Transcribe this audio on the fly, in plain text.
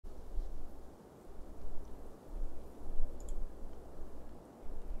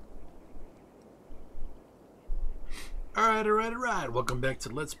Alright. Welcome back to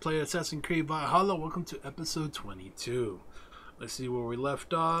Let's Play Assassin's Creed Valhalla. Welcome to episode 22. Let's see where we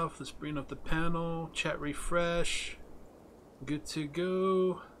left off. Let's bring up the panel. Chat refresh. Good to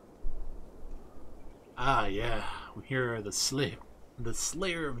go. Ah, yeah. Here are the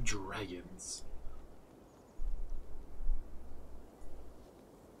Slayer of Dragons.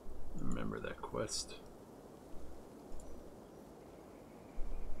 Remember that quest.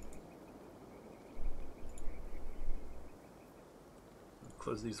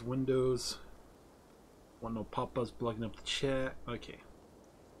 Close these windows. Want no pop-ups blocking up the chat. Okay.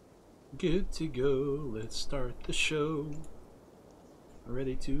 Good to go. Let's start the show.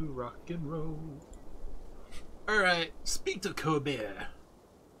 Ready to rock and roll. Alright, speak to Kobe.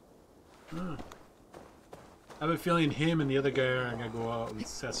 I have a feeling him and the other guy are gonna go out and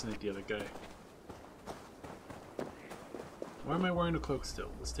assassinate the other guy. Why am I wearing a cloak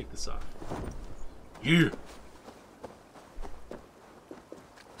still? Let's take this off. Yeah!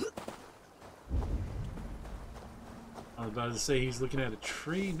 I was about to say he's looking at a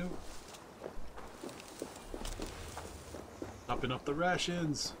tree. Nope. Topping up the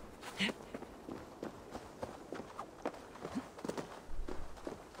rations.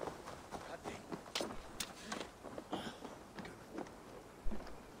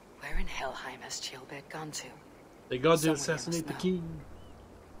 Where in Helheim has Chilbert gone to? They got to assassinate the king.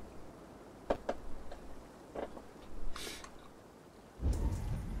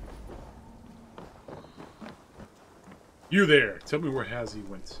 You there! Tell me where Hazi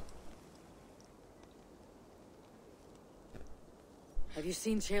went. Have you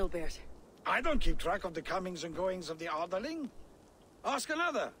seen Chilbert? I don't keep track of the comings and goings of the Arderling. Ask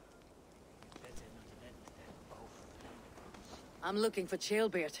another. I'm looking for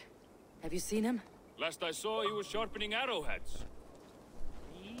Chilbert. Have you seen him? Last I saw, he was sharpening arrowheads.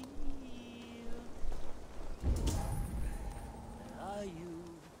 Where are you?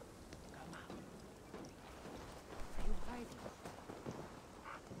 Come out. Are you hiding?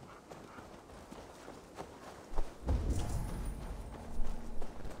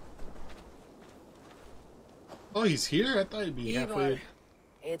 Oh, he's here? I thought he'd be halfway.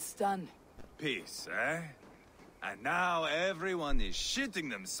 It's done. Peace, eh? And now everyone is shitting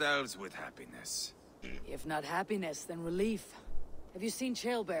themselves with happiness. If not happiness, then relief. Have you seen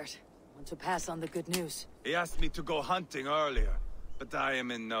Chilbert? Want to pass on the good news? He asked me to go hunting earlier, but I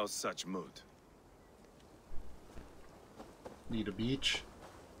am in no such mood. Need a beach?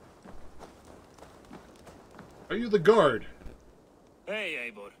 Are you the guard?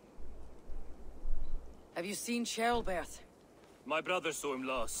 Hey, Eivor. Have you seen Chilbert? My brother saw him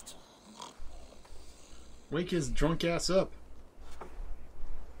last. Wake his drunk ass up.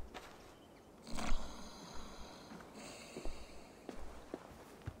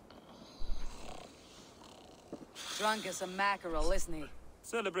 Drunk as a mackerel, isn't he?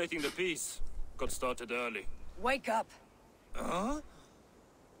 Celebrating the peace. Got started early. Wake up! Huh?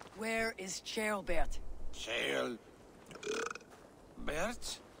 Where is Chilbert? Chael...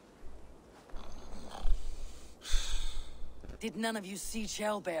 Bert? Did none of you see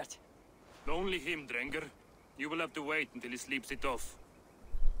Chilbert? Only him, Drenger. You will have to wait until he sleeps it off.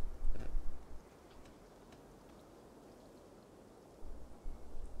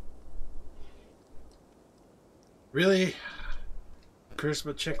 Really?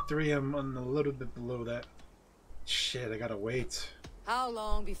 Charisma check 3, I'm on a little bit below that. Shit, I gotta wait. How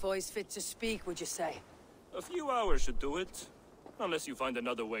long before he's fit to speak, would you say? A few hours should do it. Unless you find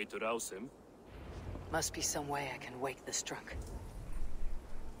another way to rouse him. Must be some way I can wake this drunk.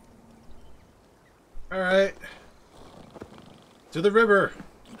 Alright. To the river.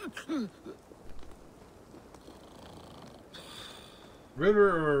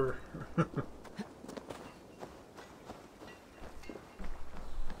 River or...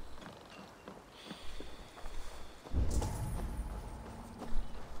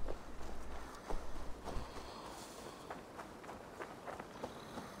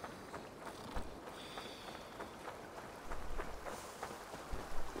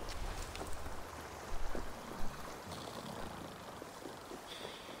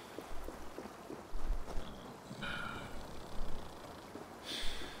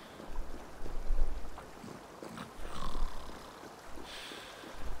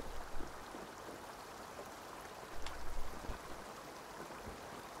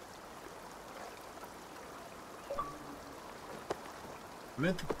 I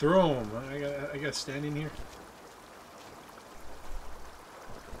meant to throw him. I got standing here.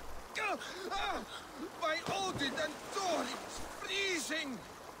 My Odin and Thor, it's freezing!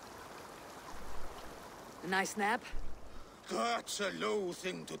 Nice nap? That's a low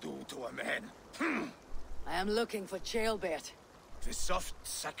thing to do to a man. I am looking for Chaelbert, The soft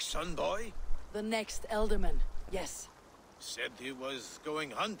Saxon boy the next Elderman. Yes. said he was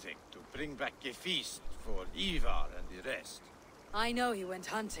going hunting to bring back a feast for Ivar and the rest. I know he went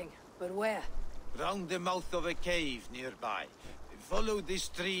hunting, but where? Round the mouth of a cave nearby. Follow the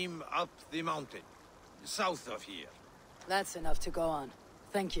stream up the mountain, south of here. That's enough to go on.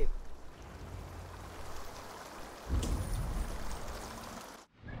 Thank you.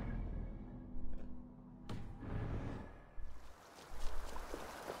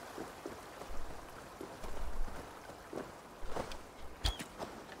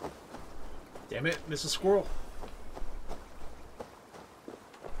 Damn it, Mrs. Squirrel.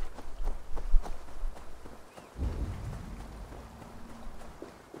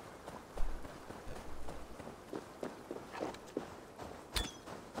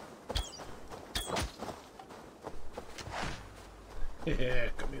 Yeah,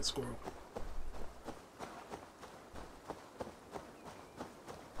 got me a squirrel.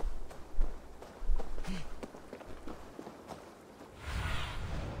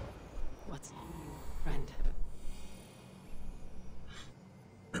 What's... friend?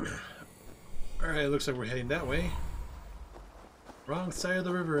 Alright, looks like we're heading that way. Wrong side of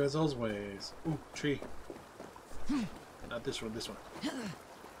the river as always. Ooh, tree. Not this one, this one.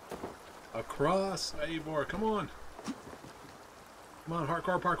 Across, Eivor, come on. Come on,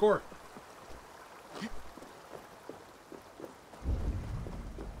 hardcore parkour.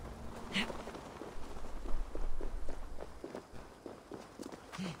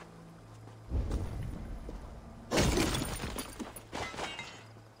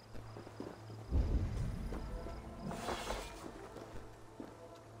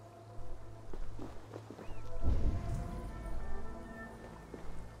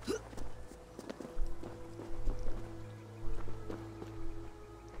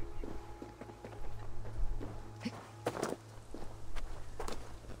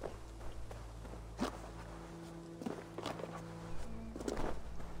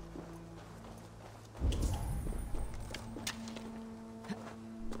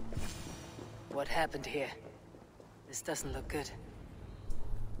 What happened here? This doesn't look good.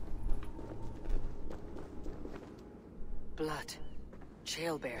 Blood.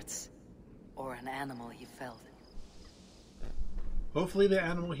 Chaelbert's. Or an animal he felled. Hopefully the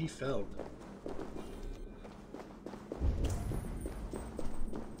animal he felled.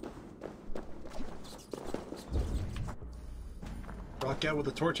 Rock out with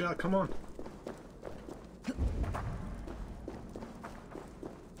the torch out, come on.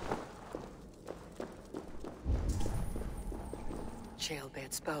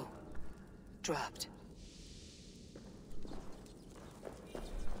 Chaelbert's bow. Dropped.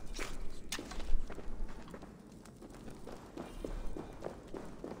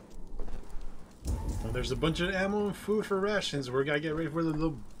 Well, there's a bunch of ammo and food for rations. We gotta get ready for the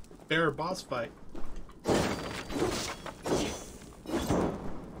little bear boss fight.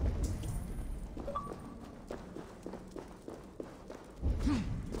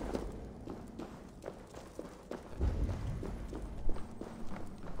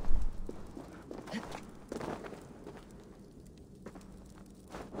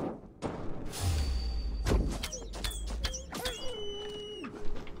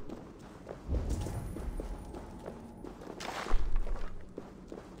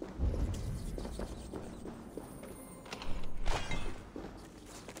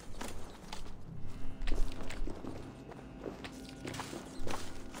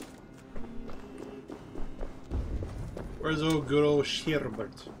 Where's old good old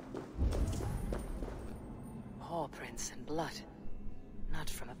Sherbert? Paw prints and blood. Not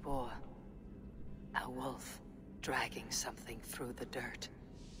from a boar. A wolf dragging something through the dirt.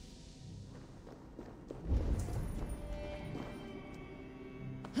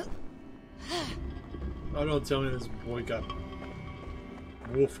 Oh, don't tell me this boy got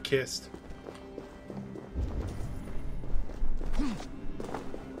wolf kissed.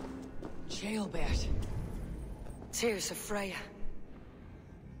 Chaelbert. Tears of Freya.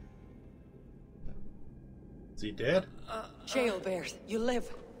 Is he dead? Chaelbert, you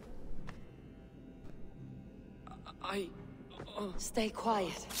live. Stay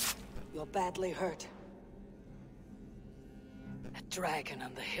quiet. You're badly hurt. A dragon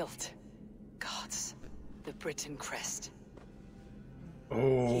on the hilt. Gods. The Britain crest.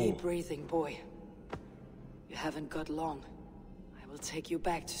 Oh. Keep breathing, boy. You haven't got long. I will take you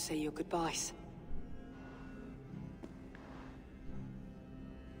back to say your goodbyes.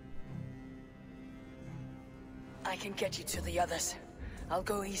 I can get you to the others. I'll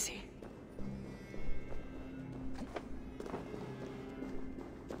go easy.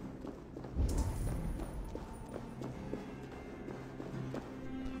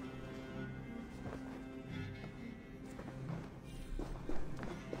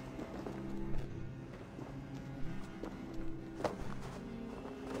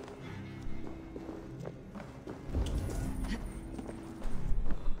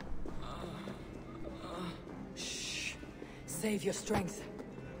 Save your strength.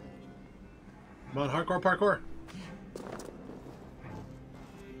 Come on, hardcore parkour.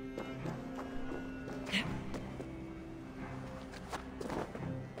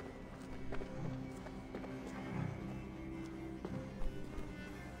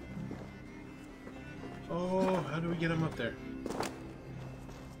 Oh, how do we get him up there?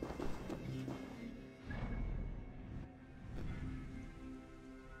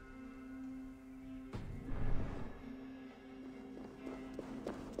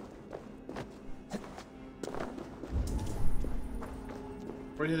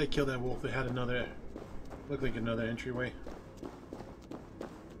 Where did I kill that wolf? It had another, looked like another entryway.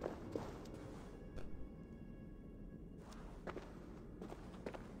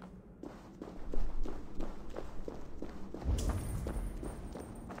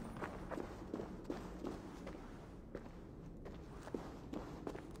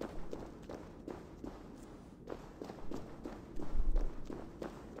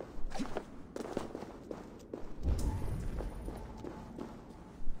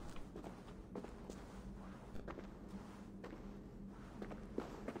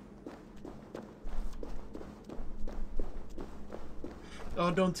 Oh,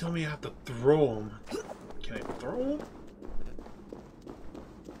 don't tell me I have to throw him. Can I throw him?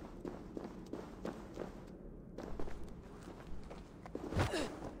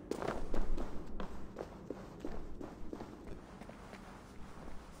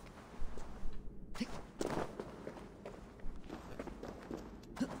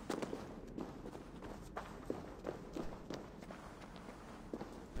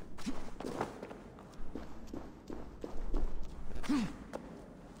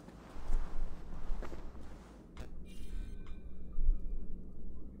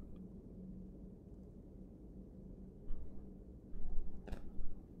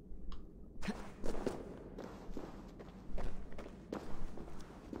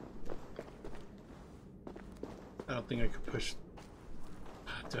 I don't think I could push.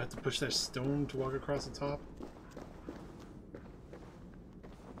 Do I have to push that stone to walk across the top?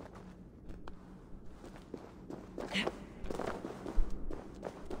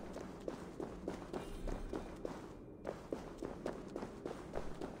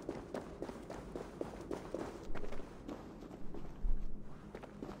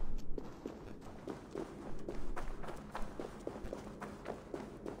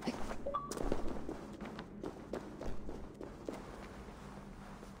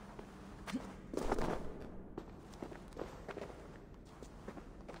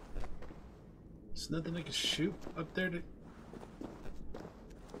 There's nothing I can shoot up there to...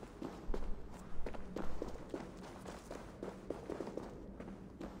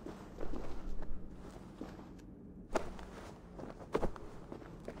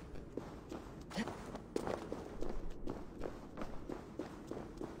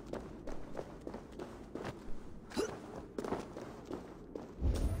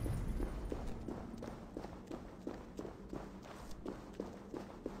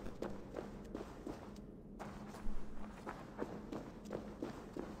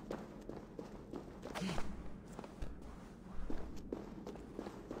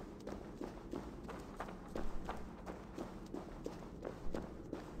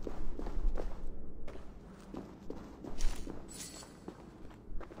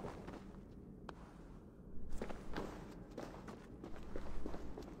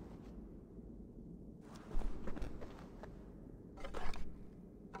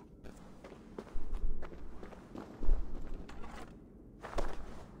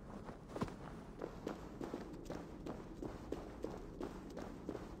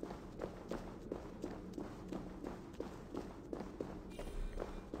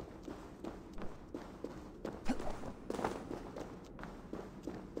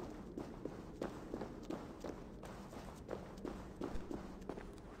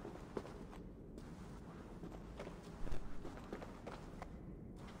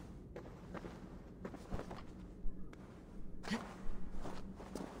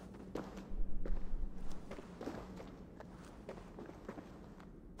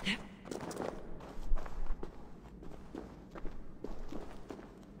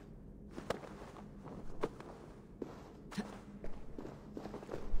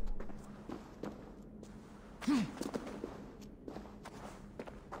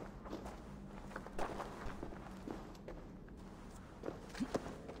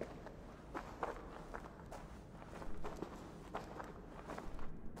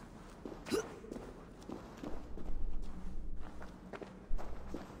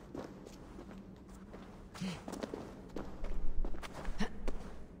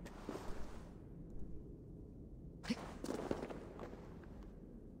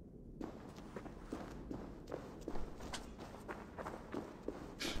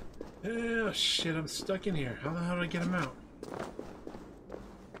 Oh shit, I'm stuck in here. How the hell do I get him out?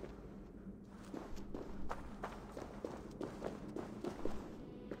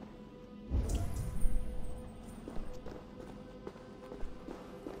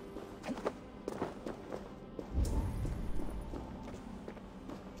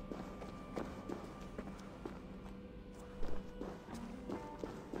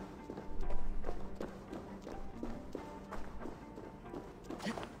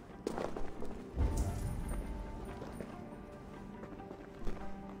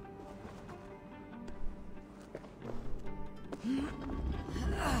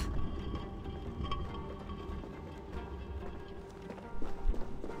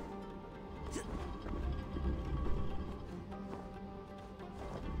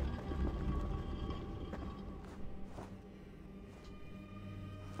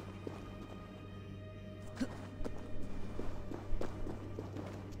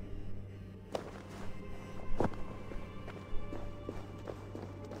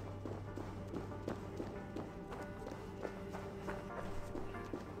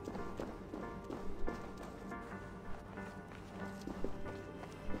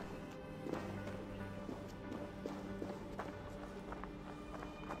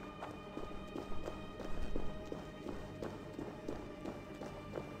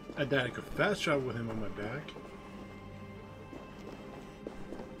 I died like a fast travel with him on my back.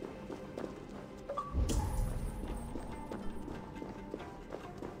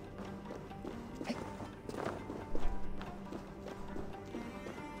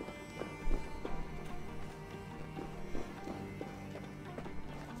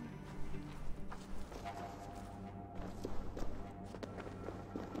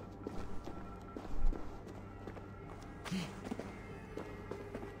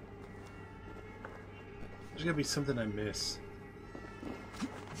 There's gotta be something I miss.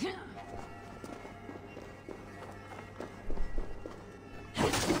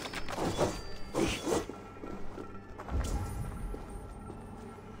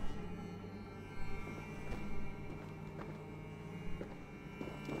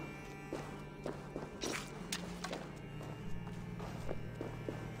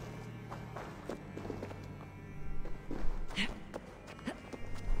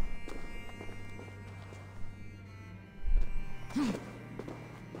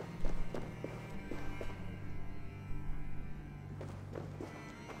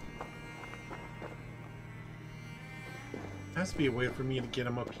 There has to be a way for me to get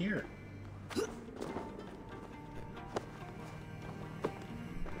him up here.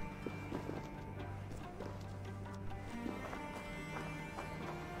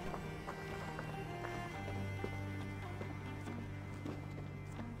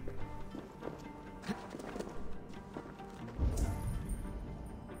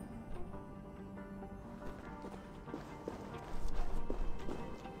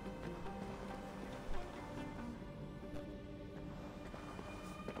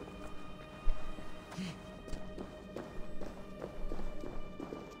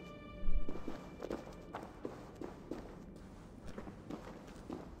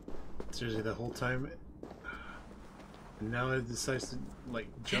 Seriously, the whole time, and now it decides to like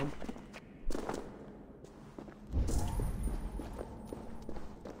jump.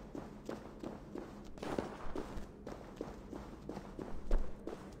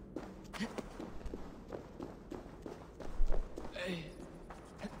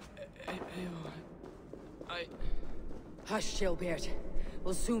 Hush, Gilbert.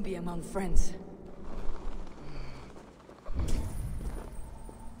 We'll soon be among friends.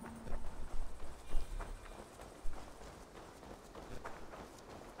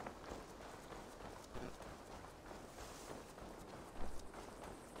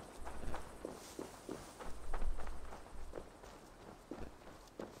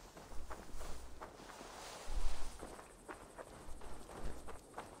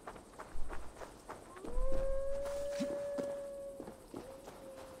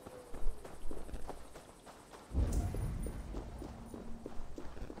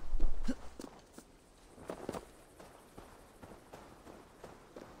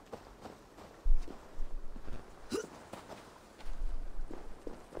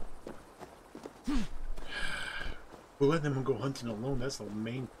 We'll let them go hunting alone. That's the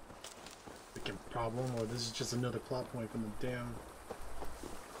main freaking problem. Or this is just another plot point from the damn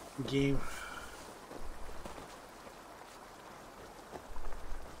game.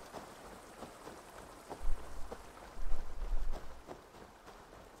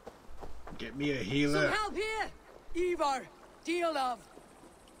 Get me a healer. Some help here! Ivar, deal of.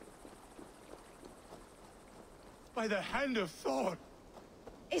 By the hand of Thor!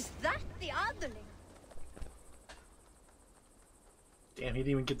 Is that the Underling? Damn, he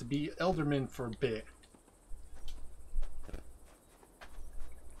didn't even get to be Elderman for a bit.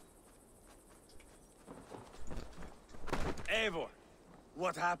 Eivor,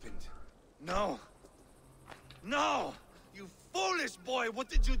 what happened? No. No! You foolish boy, what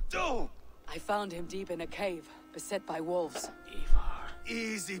did you do? I found him deep in a cave, beset by wolves. Ivar.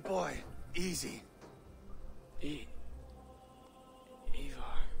 Easy, boy. Easy. Ivar.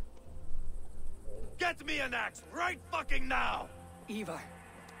 Get me an axe right fucking now! Ivar.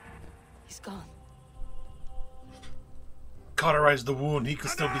 He's gone. Cauterize the wound, he could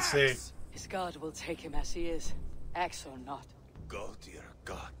An still be axe! saved. His god will take him as he is, axe or not. Go to your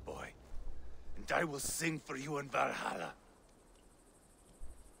god, boy. And I will sing for you in Valhalla.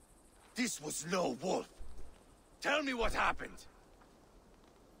 This was no wolf. Tell me what happened.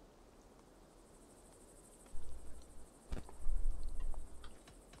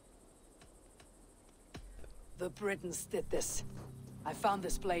 The Britons did this. I found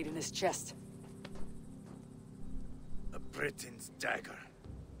this blade in his chest. A Briton's dagger.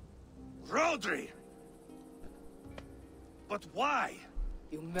 Rodri! But why?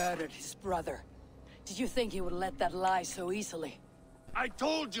 You murdered his brother. Did you think he would let that lie so easily? I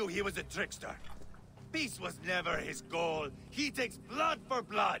told you he was a trickster. Peace was never his goal. He takes blood for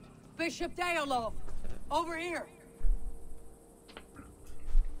blood. Bishop Deolov! Over here!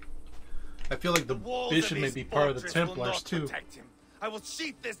 I feel like the walls bishop of may his be part of the fortress will Templars not too. protect him. I will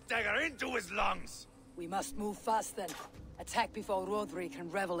sheath this dagger into his lungs. We must move fast then. Attack before Rodri can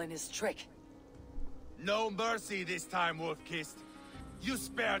revel in his trick. No mercy this time, Wolf-Kissed. You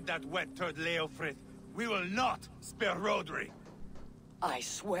spared that wet-turd Leofrith. We will not spare Rodri. I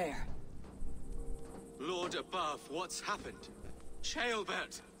swear. Lord above, what's happened?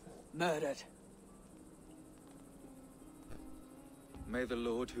 Ceolbert! Murdered. May the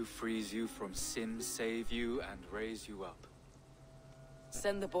Lord who frees you from sin save you and raise you up.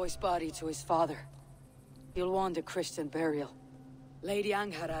 Send the boy's body to his father. He'll want a Christian burial. Lady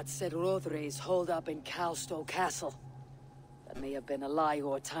Angharad said Rodri is holed up in Calstow Castle. That may have been a lie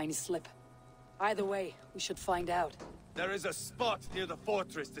or a tiny slip. Either way, we should find out. There is a spot near the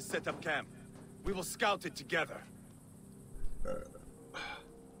fortress to set up camp. We will scout it together.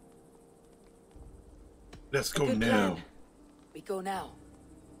 Let's go Good now. plan. We go now.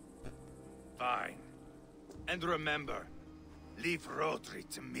 Fine. And remember, leave Rodri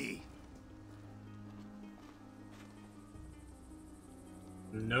to me.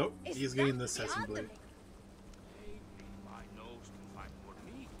 Nope, Is he's that getting the the assassin blade. Underling? My nose can find more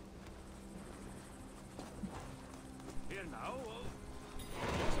meat. Here now,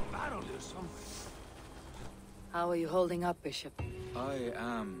 there's a battle here somewhere. How are you holding up, Bishop? I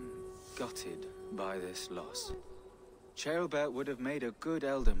am gutted by this loss. Ceolbert would have made a good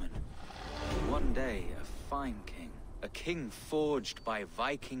ealdorman. One day, a fine king. A king forged by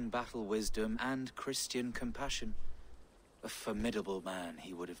Viking battle wisdom and Christian compassion. A formidable man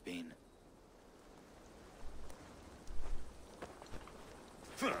he would have been.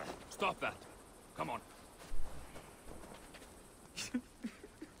 Stop that. Come on.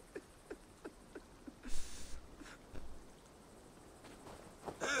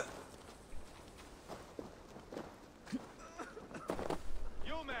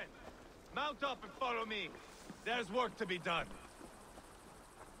 You men, mount up and follow me. There's work to be done.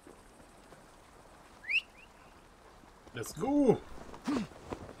 Let's go.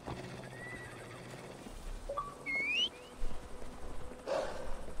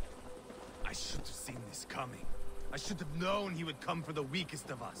 I should have seen this coming. I should have known he would come for the weakest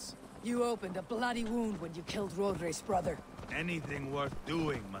of us. You opened a bloody wound when you killed Rodri's brother. Anything worth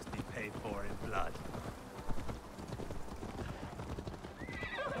doing must be paid for in blood.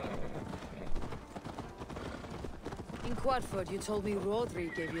 In Quadford, you told me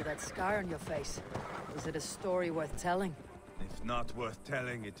Rodri gave you that scar on your face. Is it a story worth telling? If not worth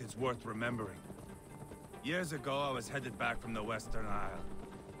telling, it is worth remembering. Years ago, I was headed back from the Western Isle.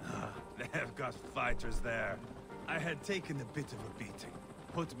 They've got fighters there. I had taken a bit of a beating.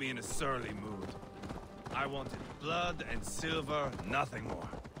 Put me in a surly mood. I wanted blood and silver, nothing more.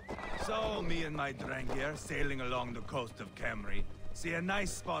 So, me and my Drengir, sailing along the coast of Kemri, see a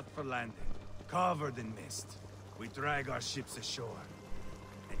nice spot for landing, covered in mist. We drag our ships ashore.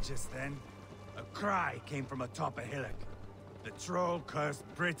 And just then, a cry came from atop a hillock. The troll-cursed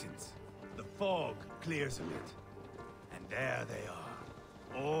Britons. The fog clears a bit. And there they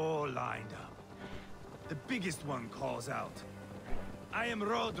are, all lined up. The biggest one calls out, "I am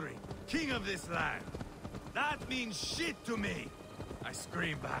Rodri, king of this land. That means shit to me!" I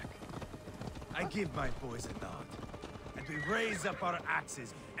scream back. I give my boys a nod, and we raise up our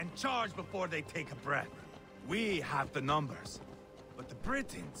axes and charge before they take a breath. We have the numbers, but the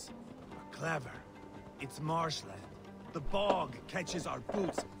Britons are clever. It's marshland. The bog catches our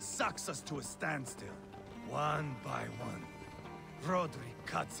boots, sucks us to a standstill. One by one, Rodri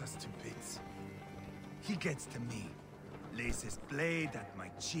cuts us to bits. He gets to me, lays his blade at my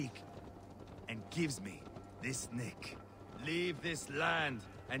cheek, and gives me this nick. Leave this land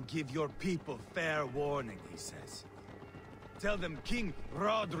and give your people fair warning, he says. Tell them King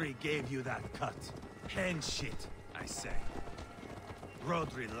Rodri gave you that cut. Hen shit, I say.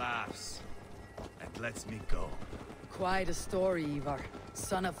 Rodri laughs and lets me go. Quite a story, Ivar.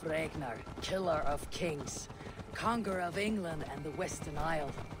 Son of Ragnar, killer of kings, conqueror of England and the Western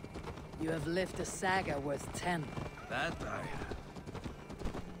Isle. You have lived a saga worth 10. That I have.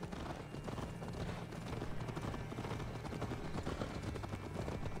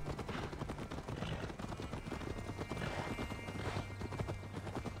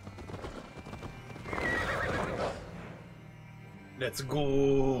 Let's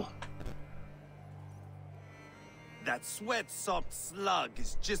go. That sweat-sopped slug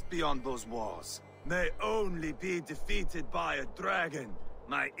is just beyond those walls. May only be defeated by a dragon,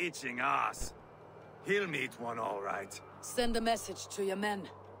 my itching ass. He'll meet one all right. Send a message to your men.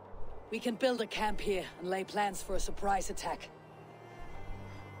 We can build a camp here and lay plans for a surprise attack.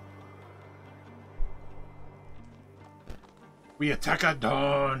 We attack at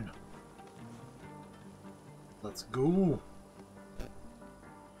dawn. Let's go.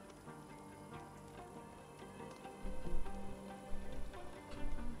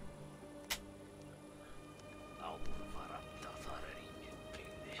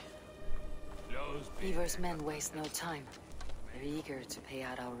 Ivar's men waste no time. They're eager to pay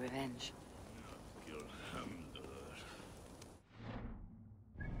out our revenge.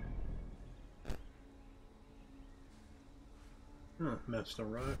 Master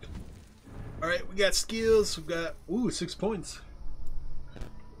Rock. Alright, we got skills. We got 6 points.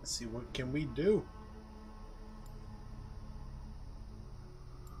 Let's see, what can we do?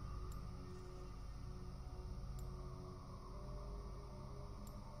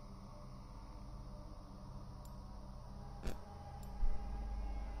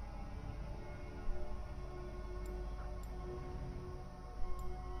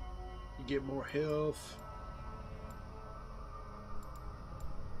 You get more health.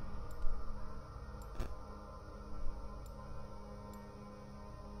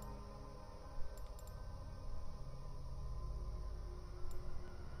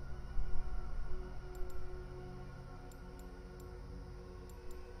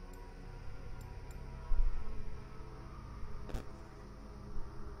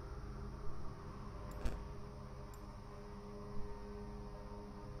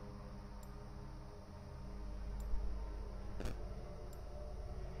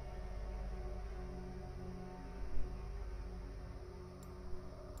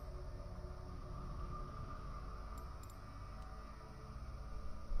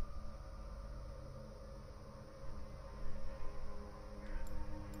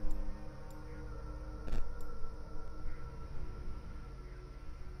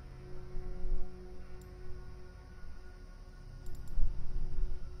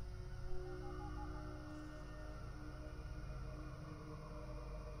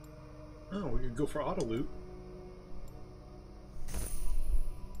 Oh, we could go for auto loot.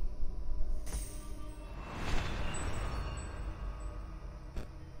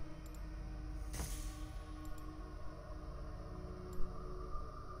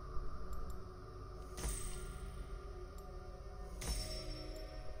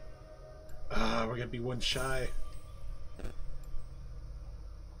 We're gonna be one shy.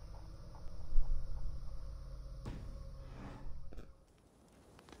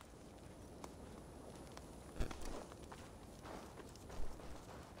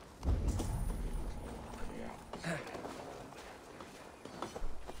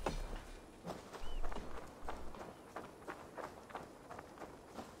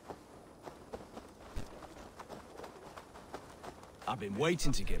 I've been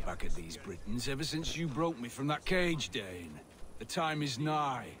waiting to get back at these Britons ever since you broke me from that cage, Dane. The time is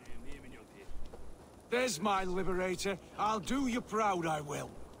nigh. There's my liberator. I'll do you proud, I will.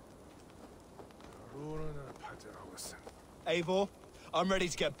 Eivor, I'm ready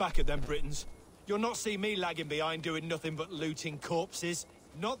to get back at them Britons. You'll not see me lagging behind doing nothing but looting corpses.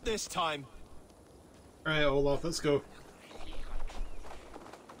 Not this time. Alright, Olaf, let's go.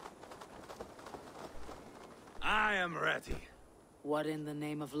 I am ready. What in the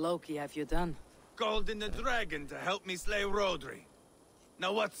name of Loki have you done? Called in the dragon to help me slay Rodri.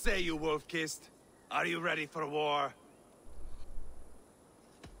 Now what say you, Wolf-Kissed? Are you ready for war?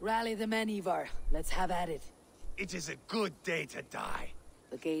 Rally the men, Ivar. Let's have at it. It is a good day to die.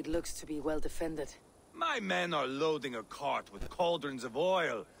 The gate looks to be well defended. My men are loading a cart with cauldrons of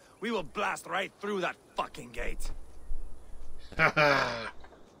oil. We will blast right through that fucking gate. Haha.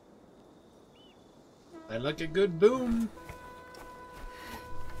 I like a good boom.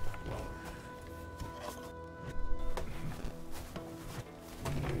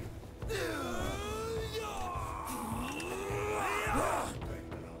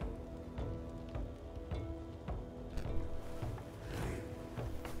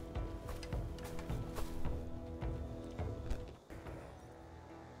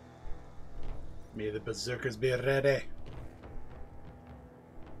 May the berserkers be ready.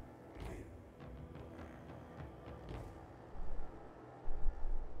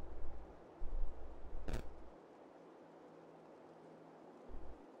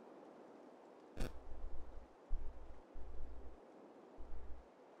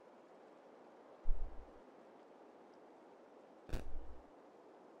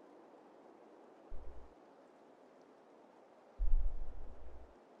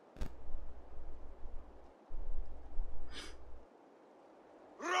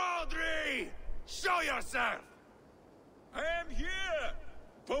 Show yourself! I am here,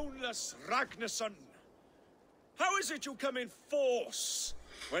 boneless Ragnarsson. How is it you come in force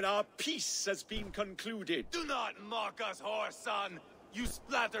when our peace has been concluded? Do not mock us, whoreson! You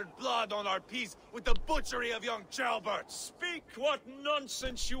splattered blood on our peace with the butchery of young Chalbert! Speak what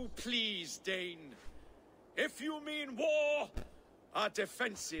nonsense you please, Dane. If you mean war, our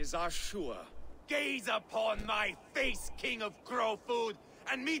defenses are sure. Gaze upon my face, King of Grow Food,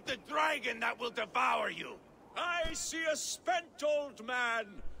 and meet the dragon that will devour you! I see a spent old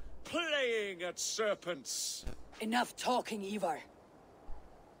man playing at serpents. Enough talking, Ivar.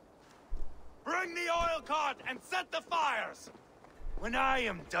 Bring the oil cart and set the fires! When I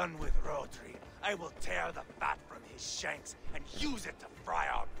am done with Rodri, I will tear the fat from his shanks and use it to fry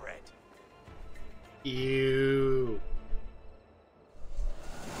our bread. Ew.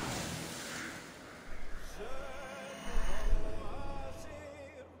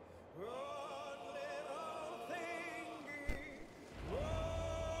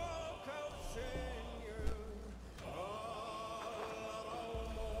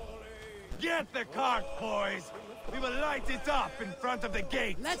 Get the cart, boys! We will light it up in front of the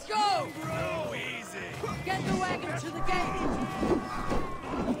gate! Let's go! Go easy! Get the wagon to the gate!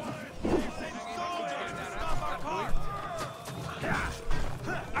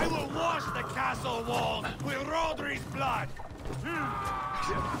 I will wash the castle walls with Rodri's blood!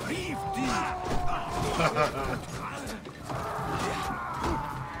 Beef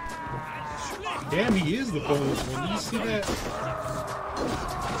Damn, he is the bonus one. Do you see that?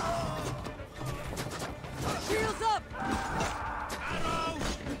 Shields up! Arrows!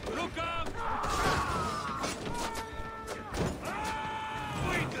 Look up!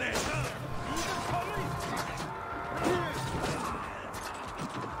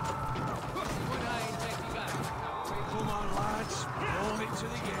 Come on, lads. Roll it to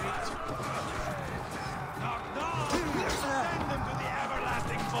the gate. Knock, knock! Send them to the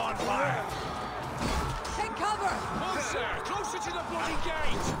everlasting bonfire! Take cover! Closer! Closer to the bloody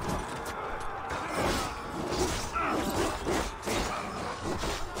gate!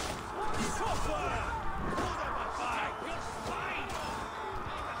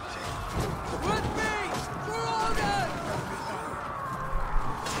 With me! For order!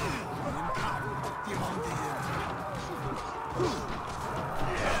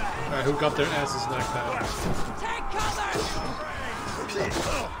 Alright, who got their asses knocked out? Take cover!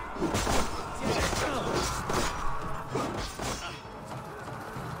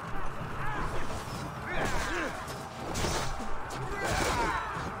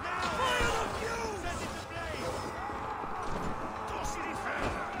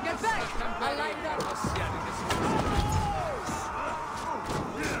 Get back! I'll light it up!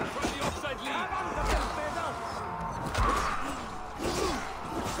 Try the offside lead!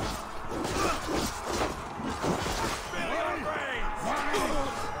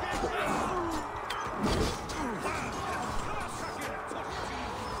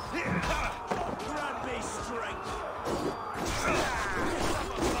 Grant me strength!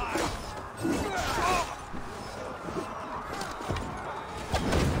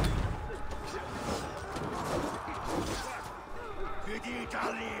 Good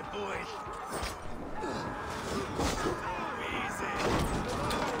Italy, boys! Easy!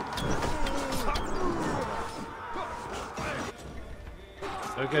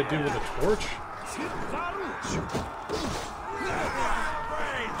 What I gotta do with a torch?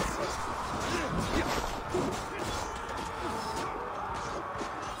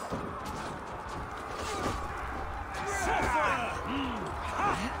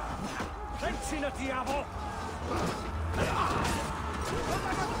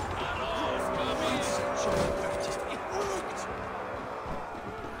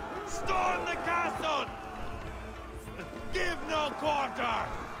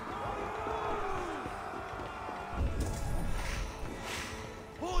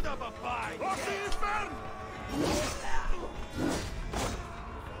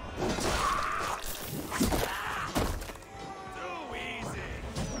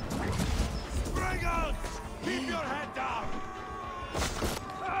 Keep your head down!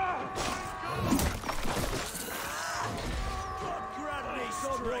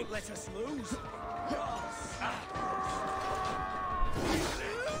 Won't let us lose.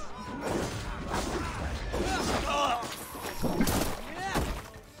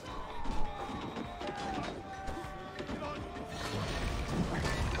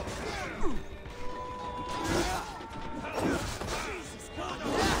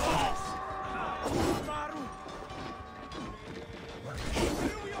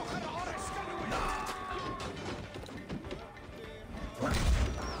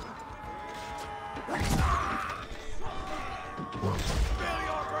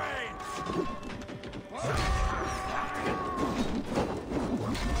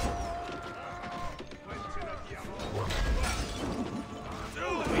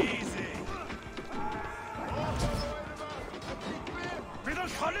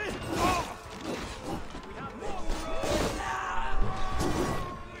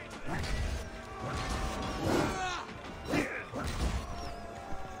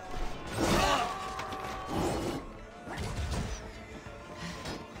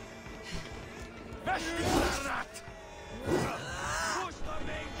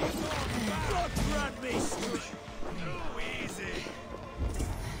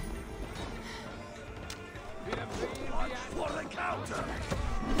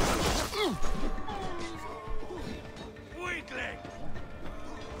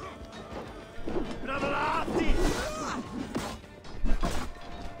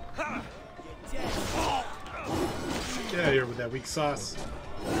 Get out of here with that weak sauce.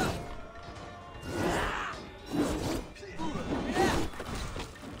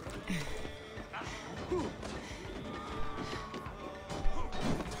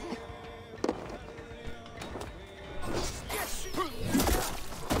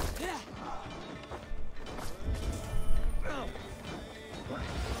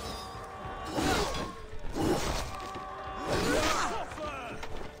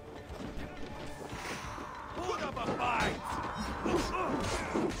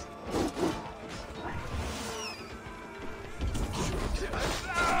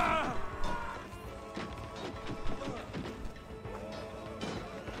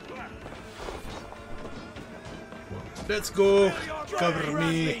 Let's go. Cover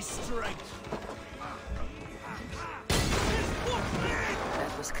me. That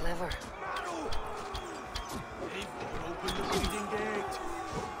was clever.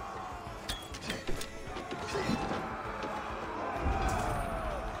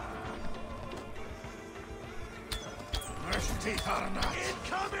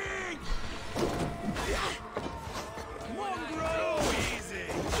 Incoming! Mongrel! Easy!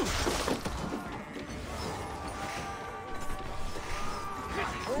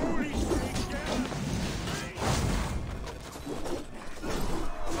 Holy shit!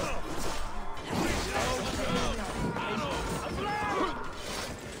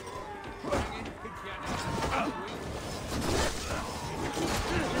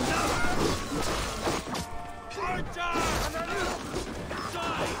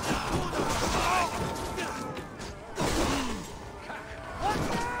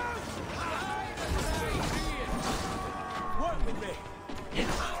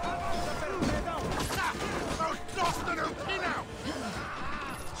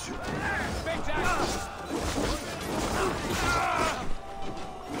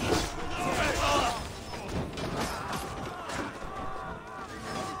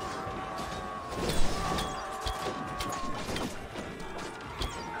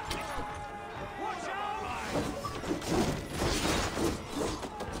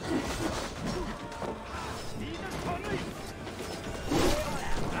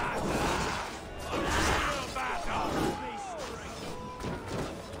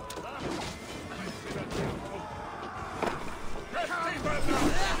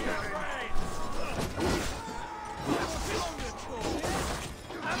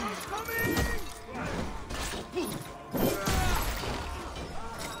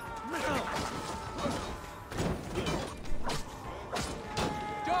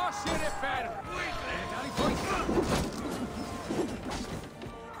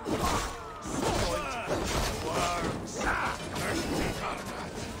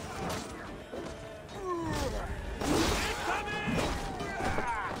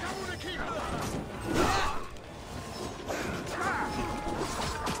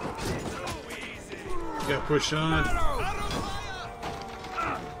 Got push on.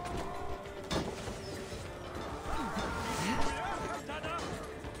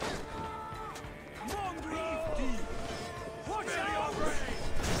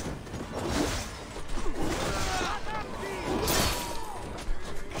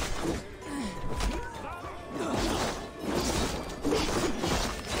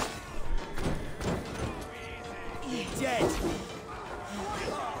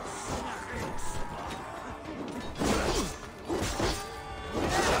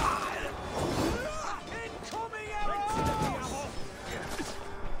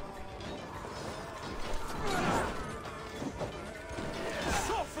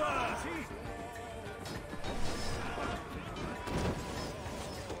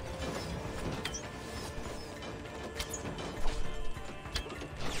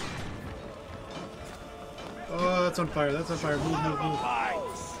 that's on fire. That's on fire. Move, move, move.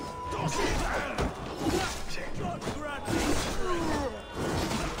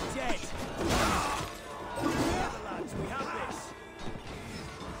 Dead. Lads, we have this.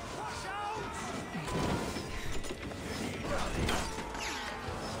 Watch out!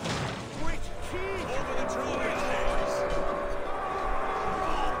 Quick, key! Over the drawbridge, ladies.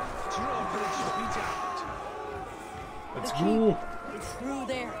 Drawbridge be downed. Let's go. It's through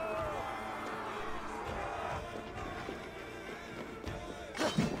there.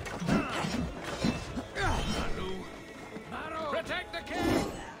 Protect the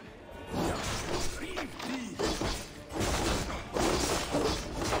king!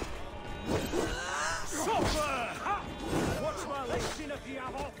 Watch my legs in at the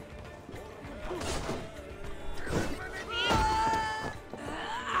apple.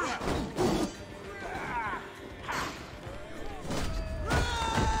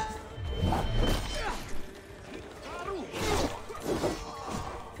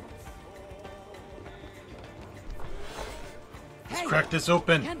 Hey, Crack this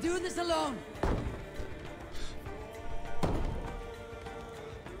open. can't do this alone.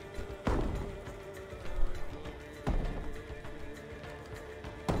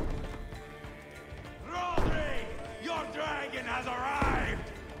 Rodri! Your dragon has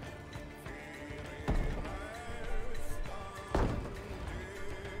arrived!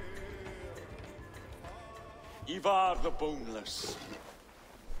 Ivar the Boneless.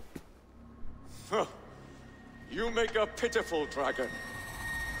 Huh. You make a pitiful dragon.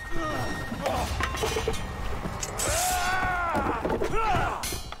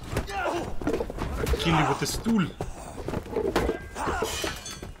 Kill you with the stool.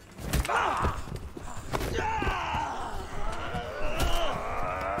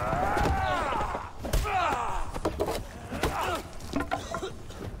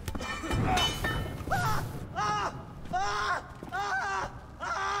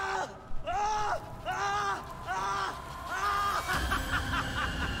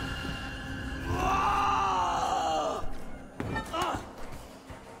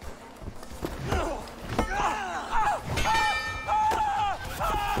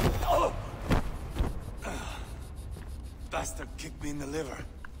 Bastard kicked me in the liver.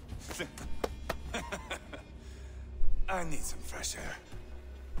 I need some fresh air.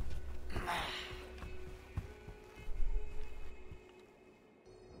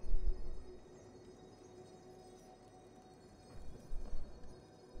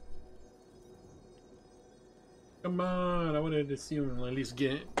 Come on, I wanted to see him at least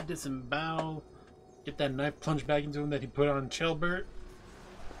get disembowel, get that knife plunged back into him that he put on Chelbert.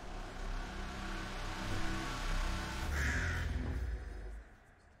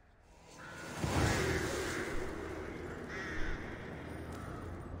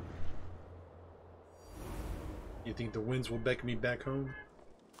 You think the winds will beckon me back home?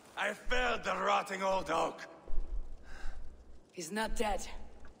 I felled the rotting old oak. He's not dead.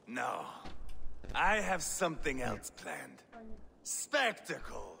 No. I have something else planned.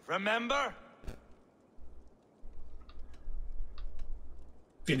 Spectacle, remember?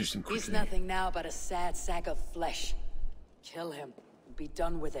 Finish him quickly. He's nothing now but a sad sack of flesh. Kill him and be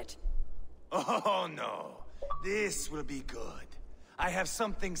done with it. Oh no. This will be good. I have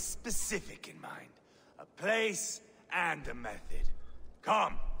something specific in mind. A place and a method.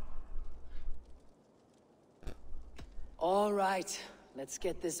 Come. All right, let's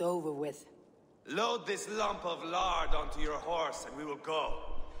get this over with. Load this lump of lard onto your horse and we will go.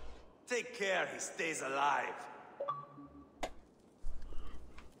 Take care he stays alive.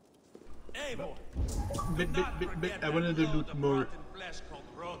 Eivor, But I wanted to loot more. Flesh called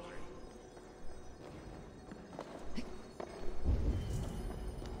Rodri.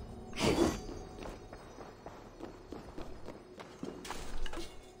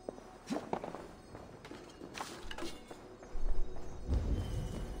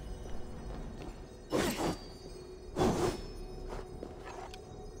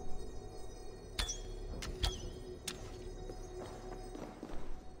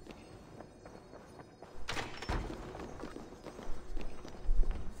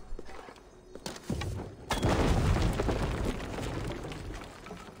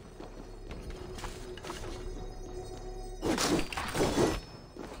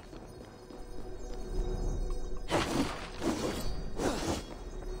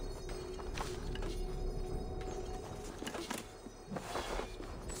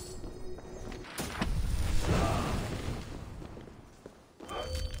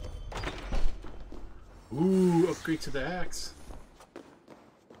 Ooh, upgrade to the axe.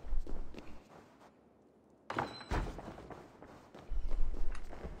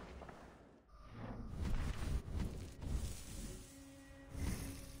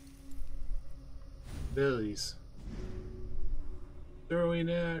 Abilities. Throwing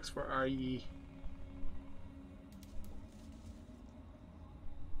axe for RE.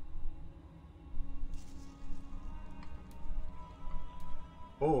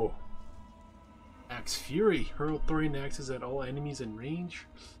 Oh. Axe Fury. Hurl throwing axes at all enemies in range.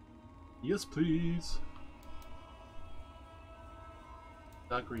 Yes, please.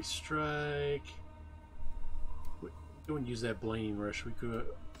 Valkyrie Strike. Wait, don't use that Blame Rush. We could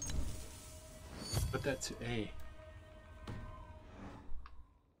put that to A.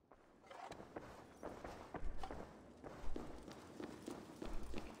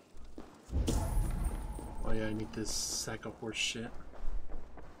 Oh yeah, I need this sack of horse shit.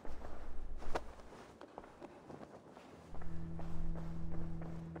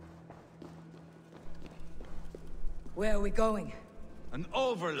 Where are we going? An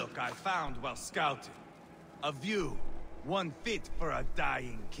overlook I found while scouting. A view, one fit for a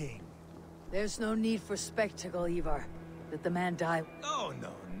dying king. There's no need for spectacle, Ivar. Let the man die. No,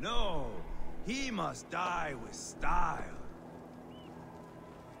 no, no. He must die with style.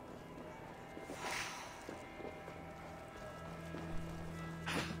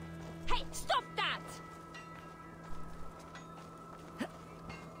 Hey, stop that!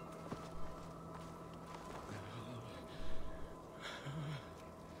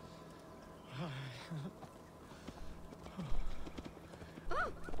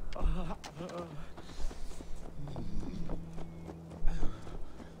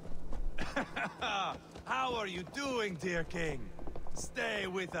 How are you doing, dear king? Stay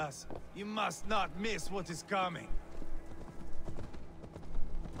with us. You must not miss what is coming.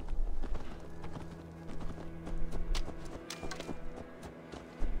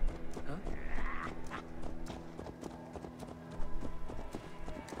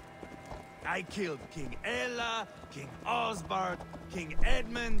 I killed King Ella, King Osbert, King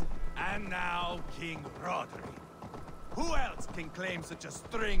Edmund, and now King Rodri. Who else can claim such a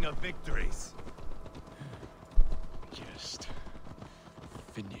string of victories? Just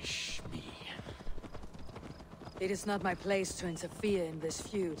finish me. It is not my place to interfere in this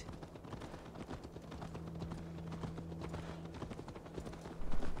feud.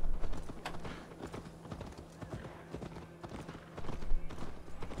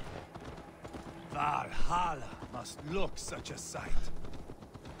 Valhalla must look such a sight.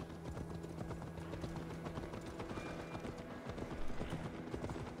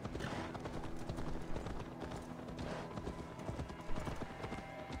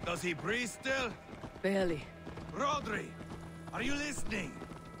 Does he breathe still? Barely. Rodri, are you listening?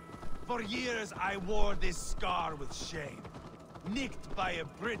 For years I wore this scar with shame. Nicked by a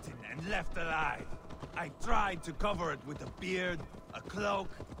Briton and left alive. I tried to cover it with a beard, a cloak.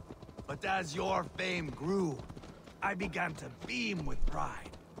 But as your fame grew, I began to beam with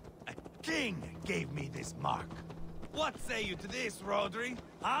pride. A king gave me this mark. What say you to this, Rodri?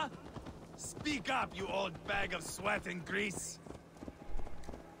 Huh? Speak up, you old bag of sweat and grease.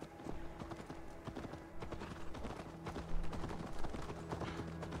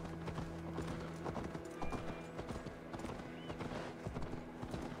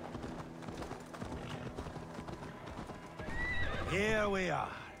 Here we are.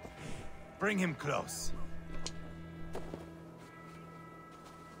 Bring him close.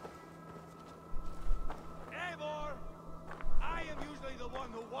 Eivor! I am usually the one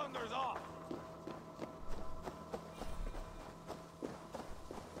who wanders off.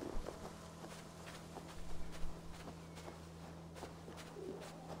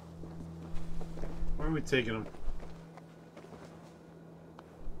 Where are we taking him?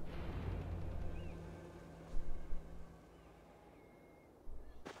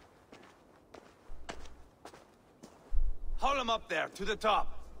 Haul him up there, to the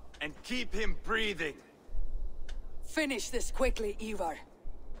top, and keep him breathing. Finish this quickly, Ivar.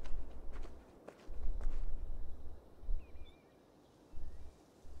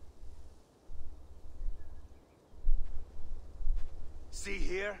 See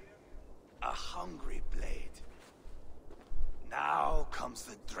here? A hungry blade. Now comes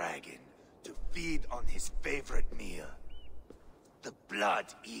the dragon to feed on his favorite meal. The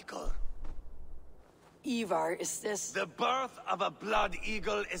blood eagle. Ivar, is this... The birth of a blood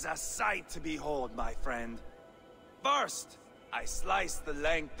eagle is a sight to behold, my friend. First, I slice the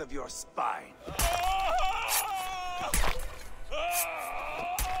length of your spine.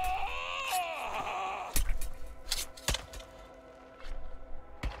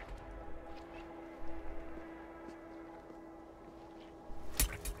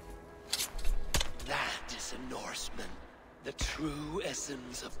 That is a Norseman. The true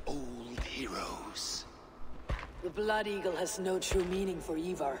essence of old heroes. The Blood Eagle has no true meaning for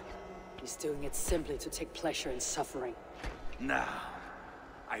Ivar. He's doing it simply to take pleasure in suffering. Now,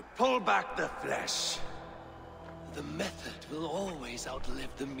 I pull back the flesh. The method will always outlive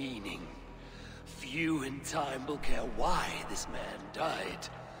the meaning. Few in time will care why this man died.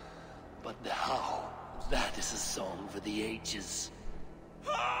 But the how, that is a song for the ages.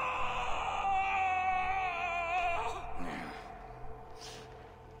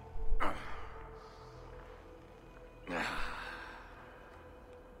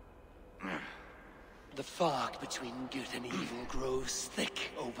 The fog between good and evil grows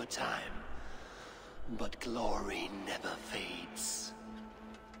thick over time. But glory never fades.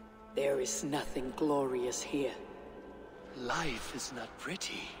 There is nothing glorious here. Life is not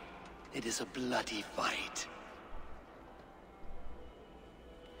pretty. It is a bloody fight.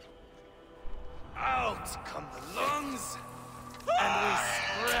 Out come the lungs, and we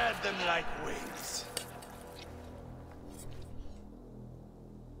spread them like wings.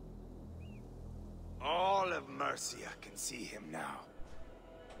 All of Mercia can see him now.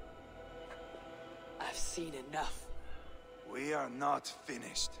 I've seen enough. We are not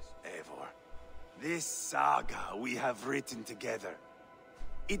finished, Eivor. This saga we have written together,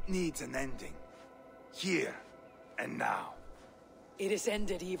 it needs an ending. Here and now. It is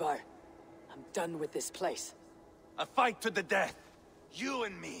ended, Ivar. I'm done with this place. A fight to the death. You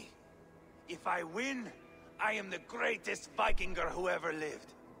and me. If I win, I am the greatest Vikinger who ever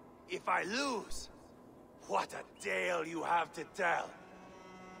lived. If I lose, what a tale you have to tell.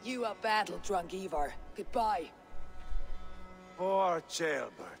 You are battle-drunk, Ivar. Goodbye. Poor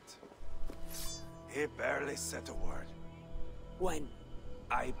Ceolbert. He barely said a word. When?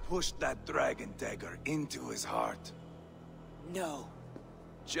 I pushed that dragon dagger into his heart. No.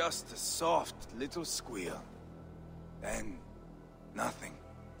 Just a soft little squeal. Then, nothing.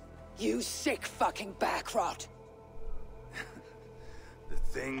 You sick fucking backrot! The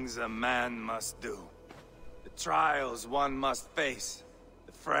things a man must do. The trials one must face.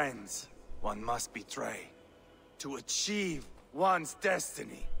 The friends one must betray. To achieve one's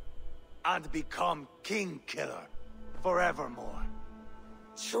destiny. And become King Killer forevermore.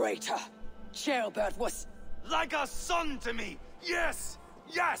 Traitor! Ceolbert was... Like a son to me! Yes!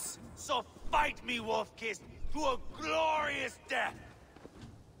 Yes! So fight me, Wolf-Kissed, to a glorious death!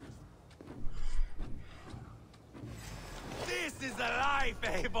 This is the life,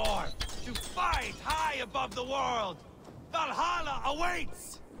 Eivor! To fight high above the world! Valhalla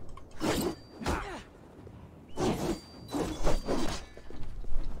awaits!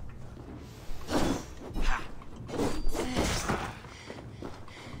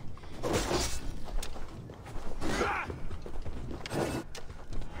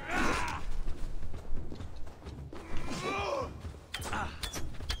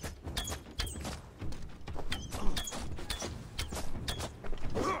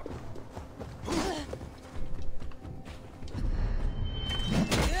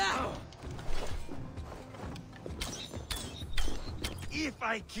 If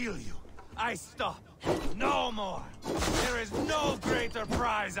I kill you, I stop. No more. There is no greater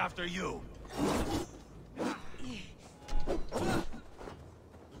prize after you.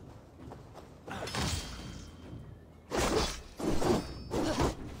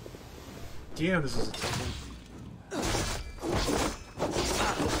 Damn, this is a tough one.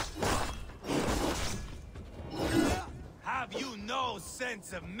 Have you no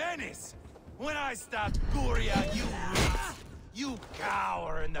sense of menace? When I stop Guria, you wince. You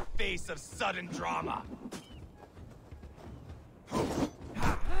cower in the face of sudden drama.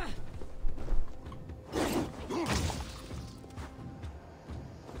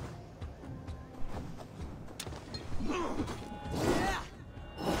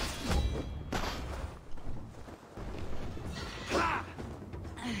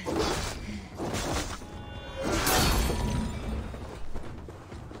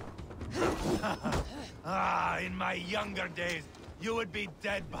 In my younger days, you would be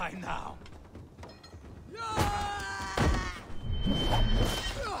dead by now.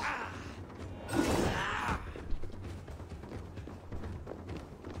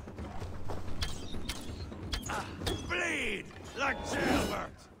 Bleed like Ceolbert!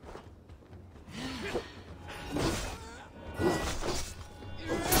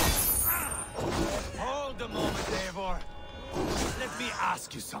 Hold a moment, Eivor. Let me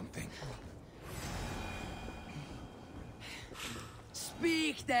ask you something.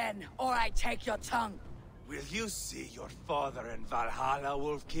 Speak then, or I take your tongue. Will you see your father in Valhalla,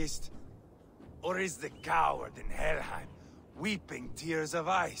 Wolf-Kissed? Or is the coward in Helheim weeping tears of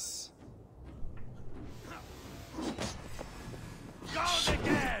ice? Goes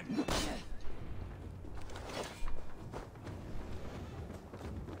again!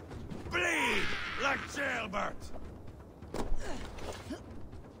 Bleed like jailbird!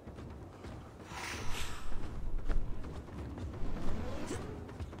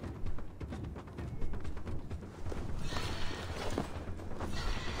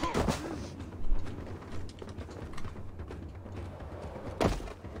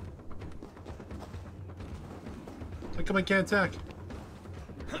 How come I can't attack?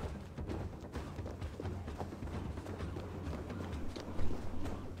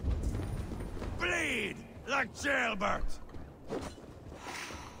 Bleed like jailbird!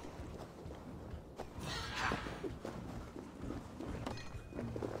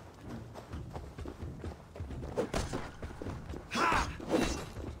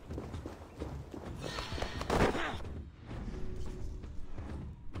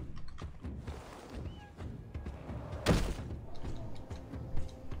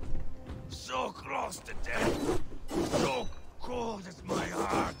 So close to death, so cold is my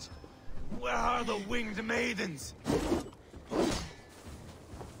heart. Where are the winged maidens?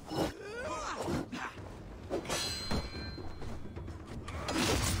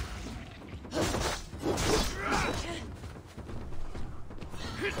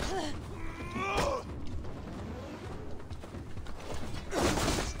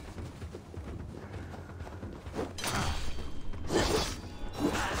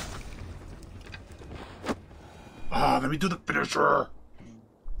 Ah, let me do the finisher!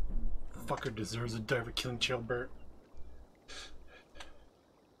 Fucker deserves a die for killing Chilbert.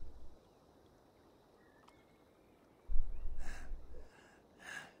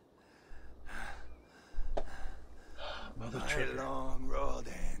 Mother My trigger. long road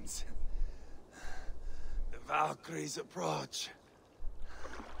ends. The Valkyries approach.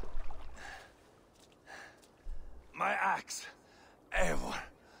 My axe, Eivor.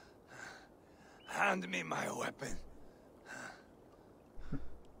 Hand me my weapon.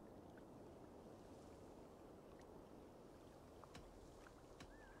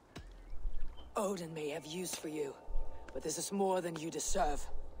 Odin may have use for you, but this is more than you deserve.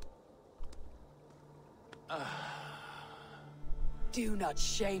 Do not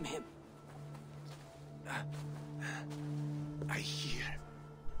shame him. I hear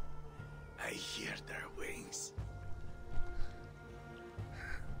their wings.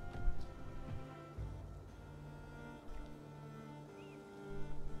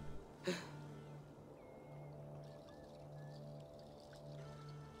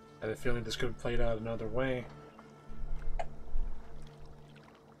 I had a feeling this could have played out another way.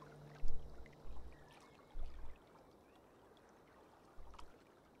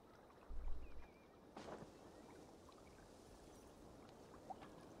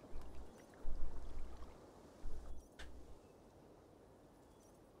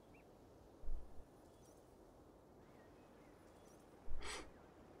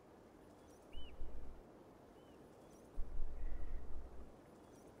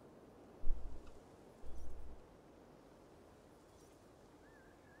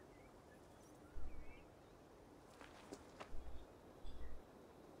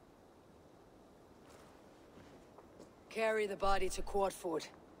 Carry the body to Quartford.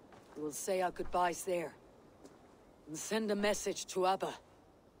 We will say our goodbyes there. And send a message to Abba.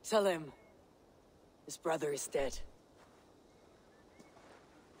 Tell him his brother is dead.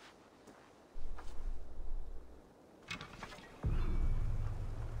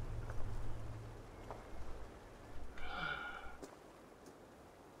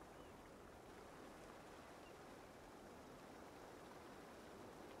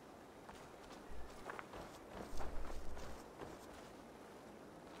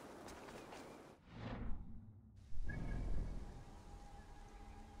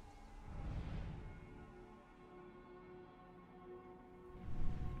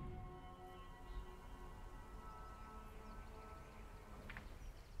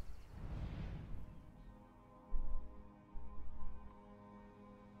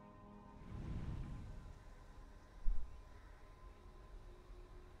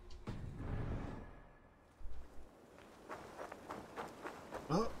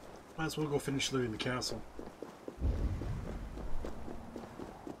 Well, might as well go finish looting the castle.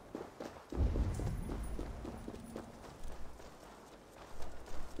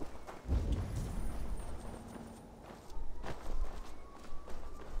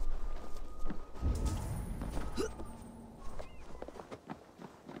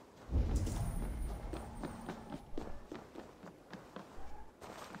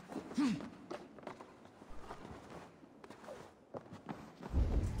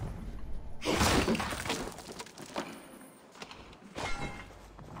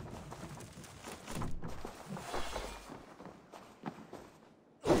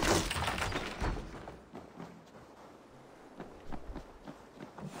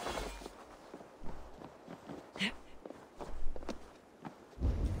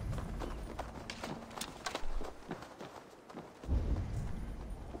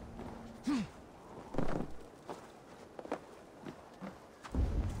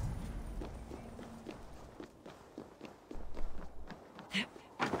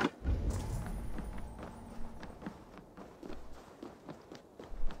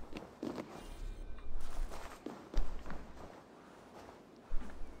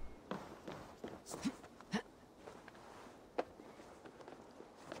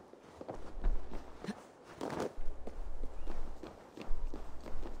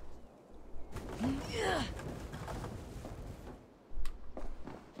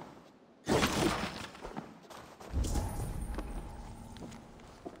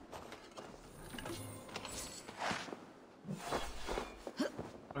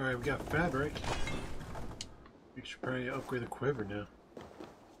 Alright, we got fabric. We should probably upgrade the quiver now.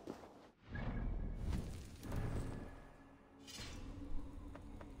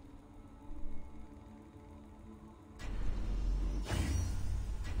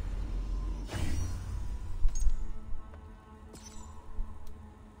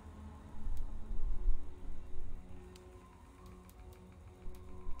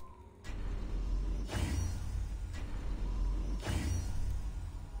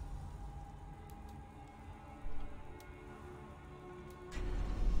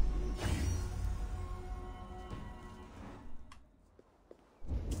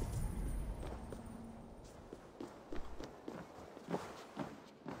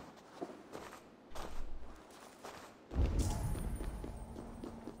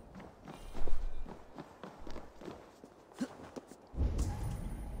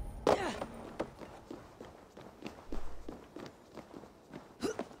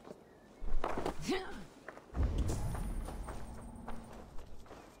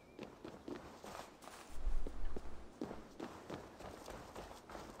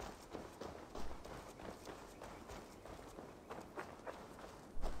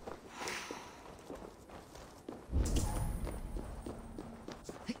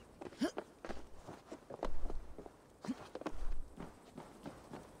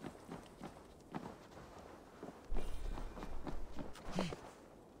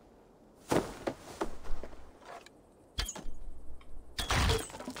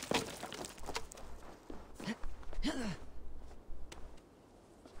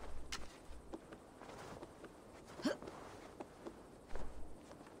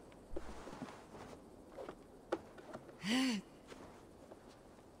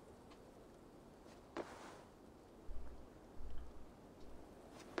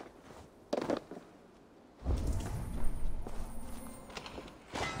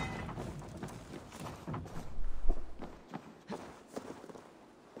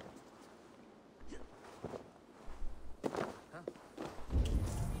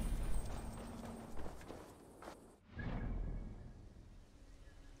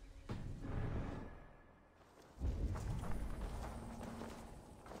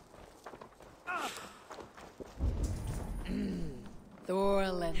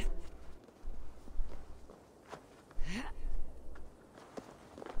 Thorlin.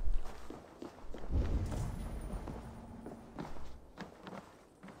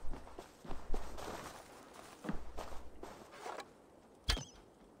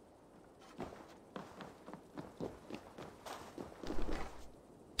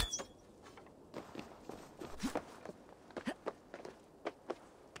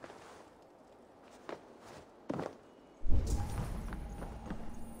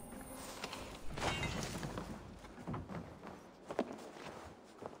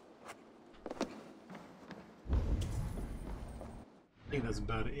 I think that's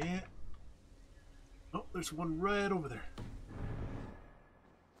about it. Oh, there's one right over there.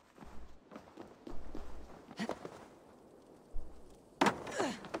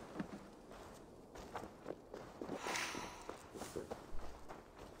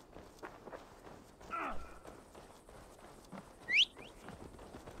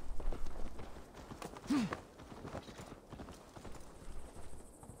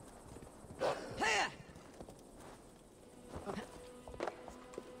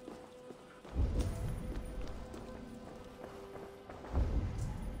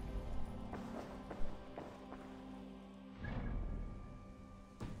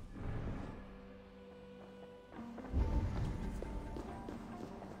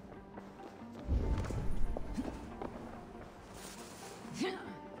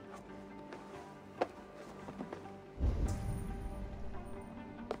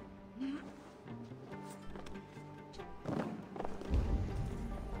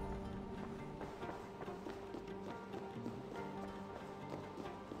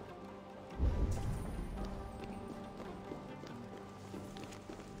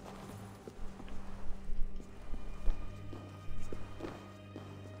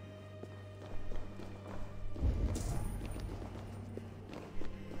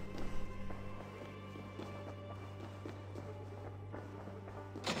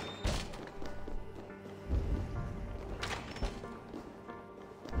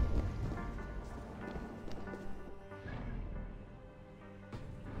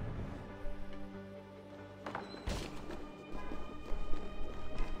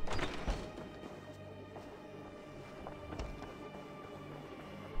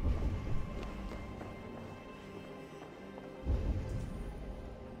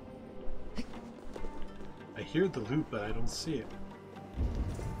 I hear the loot, but I don't see it.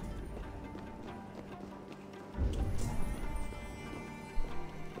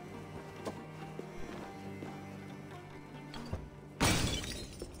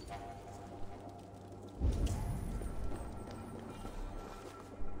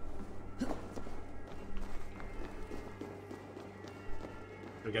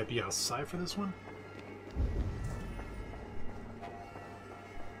 Do I gotta be outside for this one?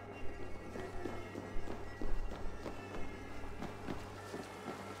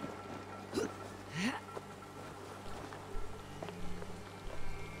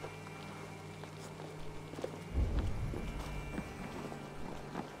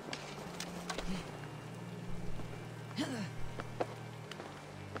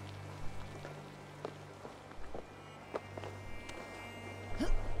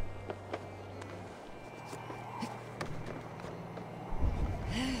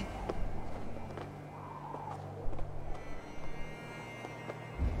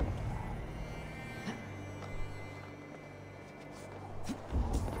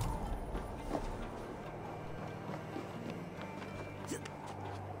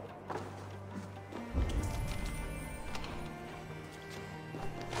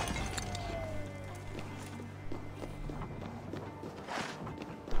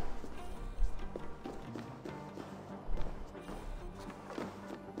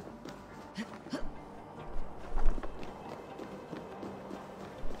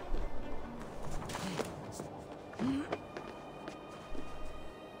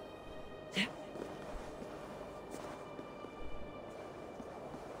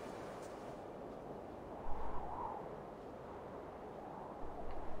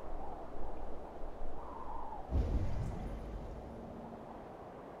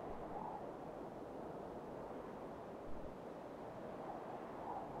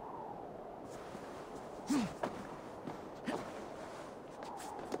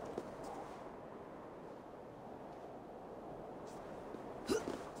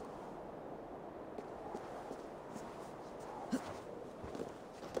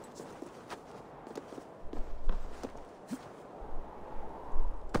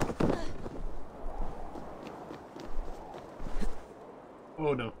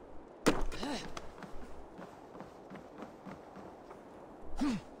 Oh no.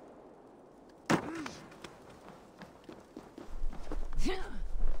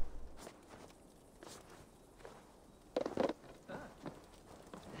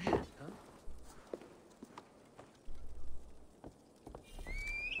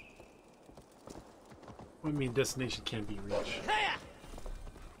 What do you mean destination can't be reached?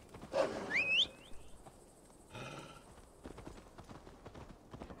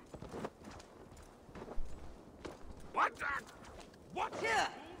 What? What? Yeah.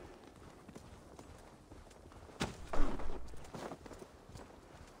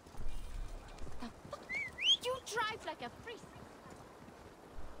 You drive like a freak.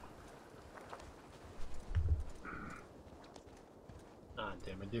 Ah,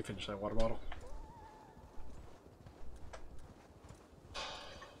 damn, I did finish that water bottle.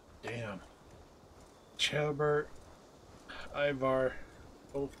 Damn. Chalbert, Ivar,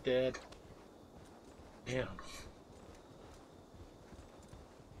 both dead. Damn.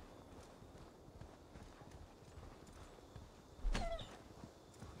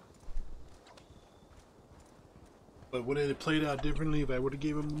 But would it have played out differently if I would have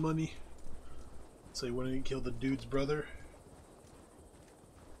gave him the money? So he wouldn't kill the dude's brother?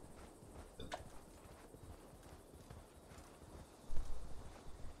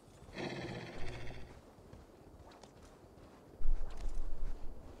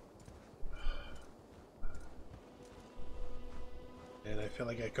 And I feel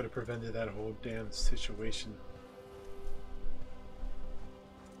like I could have prevented that whole damn situation.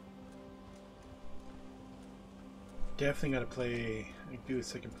 Definitely gotta play, like, do a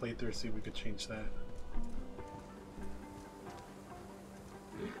second playthrough, see if we could change that.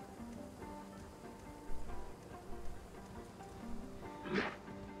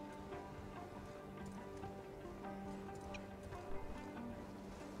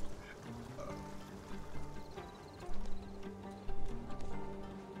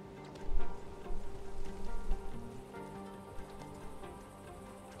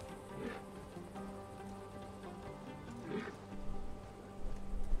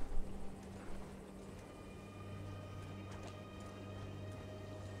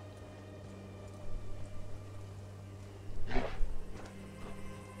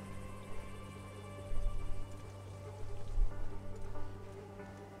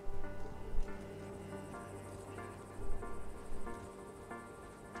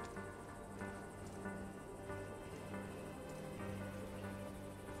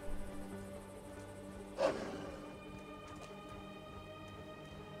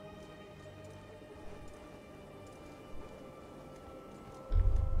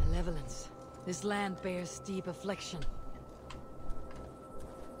 Malevolence. This land bears deep affliction.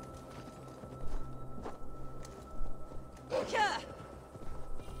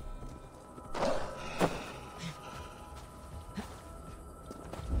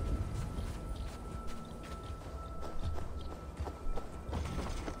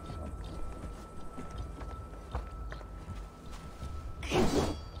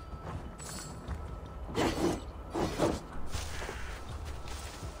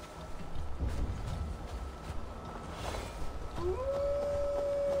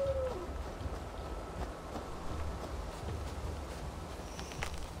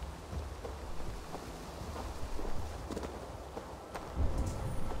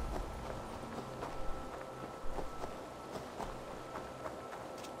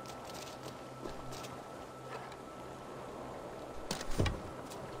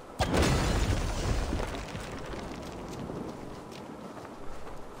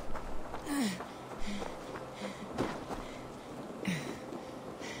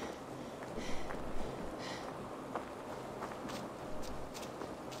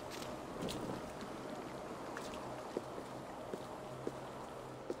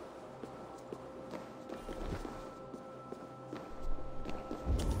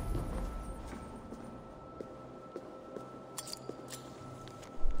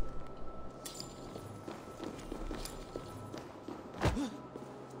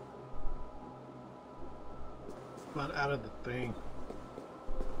 Not out of the thing.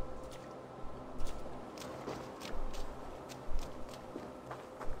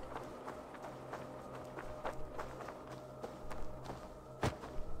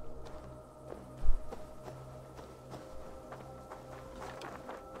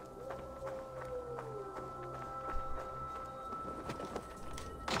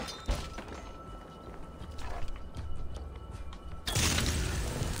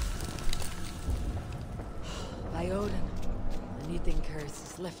 By Odin, the Knitting curse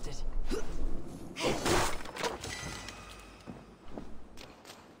is lifted.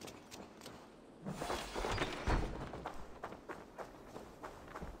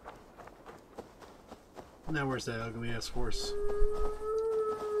 Now where's that ugly ass horse?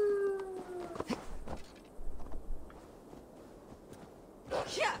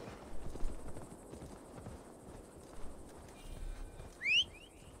 Yeah.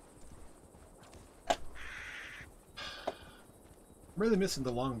 I'm really missing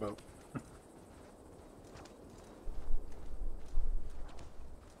the longbow. How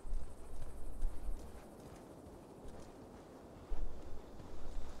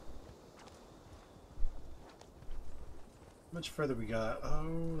much further we got?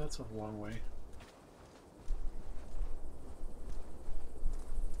 Oh, that's a long way.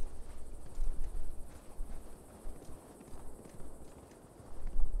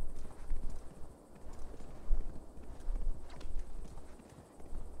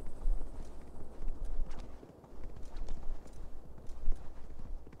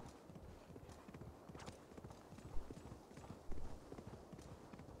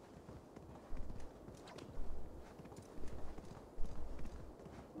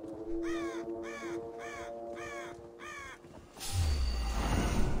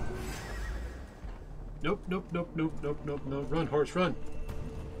 Nope, nope, nope, nope, nope, nope, nope. Run, horse, run!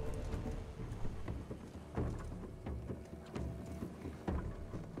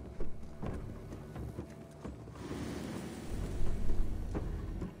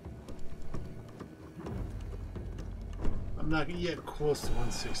 I'm not yet close to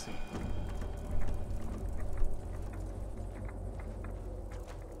 160.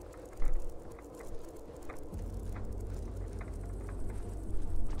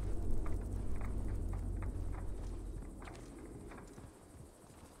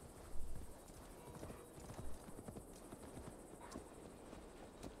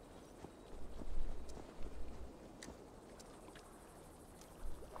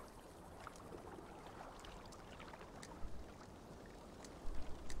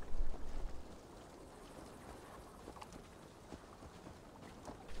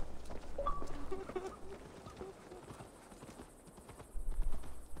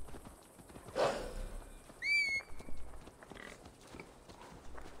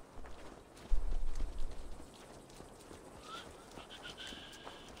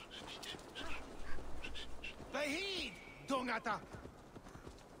 Behid, Dungata!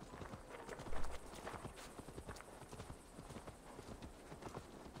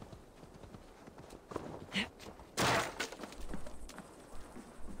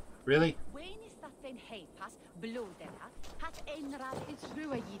 Really? Wayne is that then heipas, blodera, hat einrad it's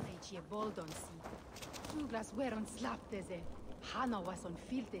rua yifechi boldon si. Douglas were on slapte ze. Hana was on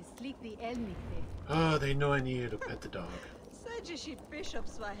filte slick the elmite. Oh, they know I needed to pet the dog. Said she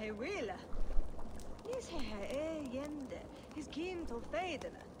bishops var he willa. His hair yende. His keen to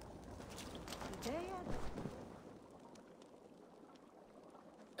fadena.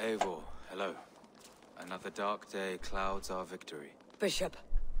 Eivor, hello. Another dark day clouds our victory. Bishop.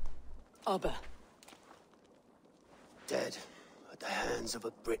 Abba. Dead. A the hands of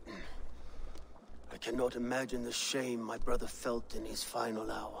a Briton. I cannot imagine the shame my brother felt in his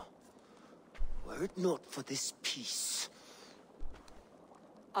final hour. Were it not for this peace...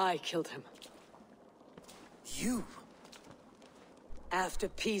 I killed him. You? After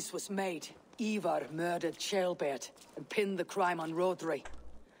peace was made, Ivar murdered Ceolbert and pinned the crime on Rodri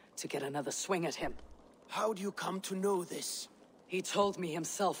to get another swing at him. How do you come to know this? He told me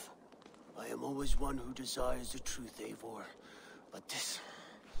himself. I am always one who desires the truth, Eivor. But this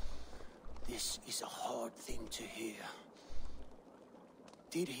is a hard thing to hear.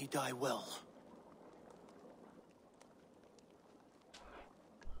 Did he die well?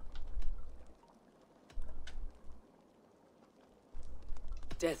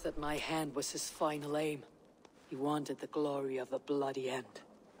 Death at my hand was his final aim. He wanted the glory of a bloody end.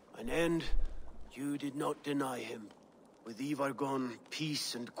 An end you did not deny him. With Ivar gone,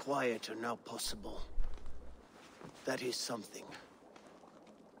 peace and quiet are now possible. That is something.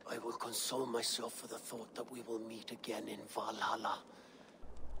 I will console myself for the thought that we will meet again in Valhalla.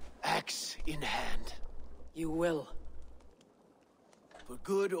 Axe in hand. You will. For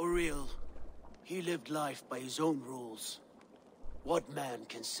good or ill, he lived life by his own rules. What man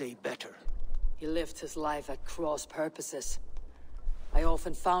can say better? He lived his life at cross purposes. I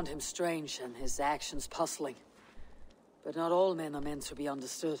often found him strange and his actions puzzling. But not all men are meant to be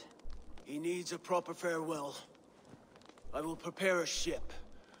understood. He needs a proper farewell. I will prepare a ship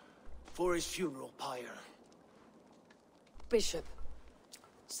for his funeral pyre. Bishop,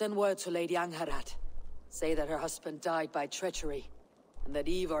 send word to Lady Angharad. Say that her husband died by treachery, and that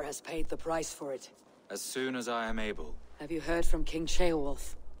Ivar has paid the price for it. As soon as I am able. Have you heard from King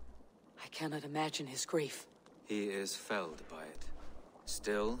Ceolwulf? I cannot imagine his grief. He is felled by it.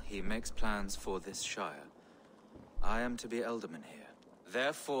 Still, he makes plans for this shire. I am to be Elderman here.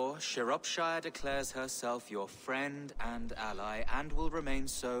 Therefore, Shropshire declares herself your friend and ally, and will remain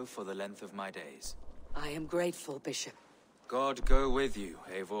so for the length of my days. I am grateful, Bishop. God go with you,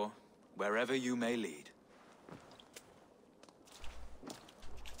 Eivor, wherever you may lead.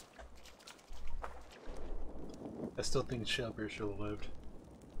 I still think Shelby should have lived.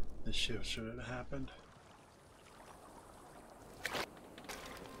 This shift should have happened.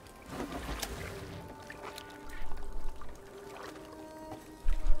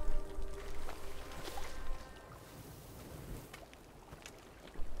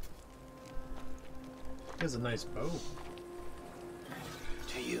 He has a nice bow.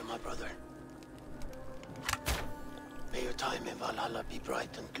 To you, my brother. May your time in Valhalla be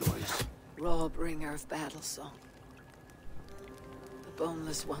bright and glorious. Raw bringer of battle song. The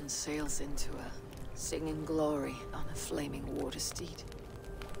boneless one sails into a singing glory on a flaming water steed.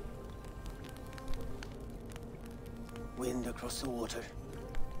 Wind across the water.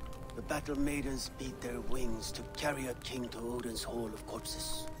 The battle maidens beat their wings to carry a king to Odin's Hall of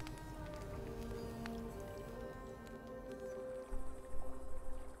Corpses.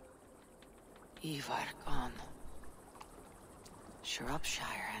 Ivar gone. Shropshire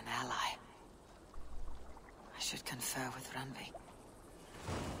an ally. I should confer with Randvi.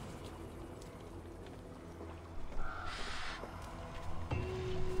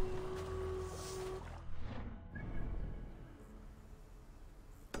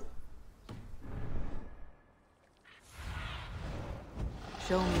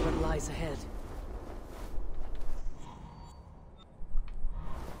 Show me what lies ahead.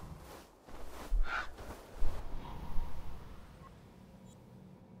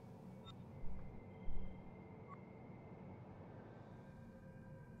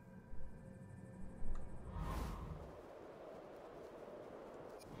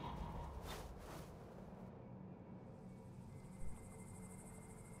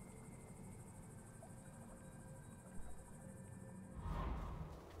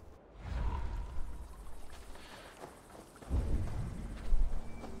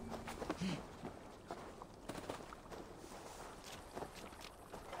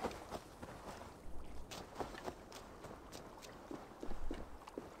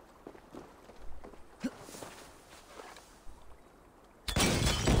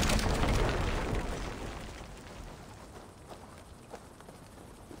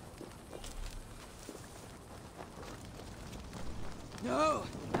 No!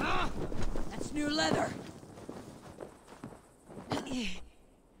 Ah! That's new leather!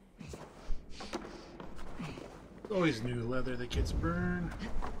 Always new leather that gets burned.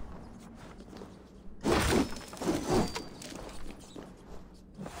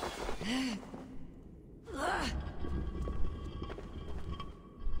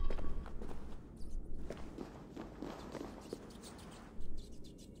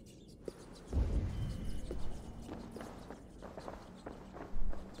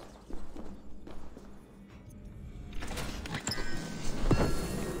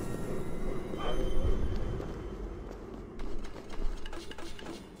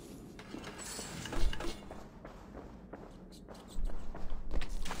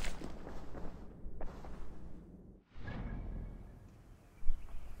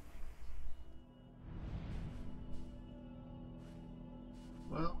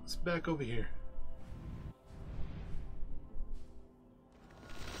 it's back over here.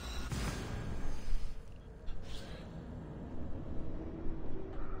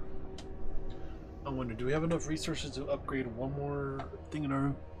 I wonder, do we have enough resources to upgrade one more thing in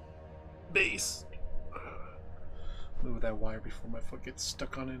our base? Move that wire before my foot gets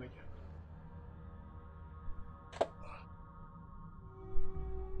stuck on it again.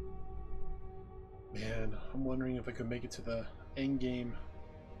 Man, I'm wondering if I could make it to the end game.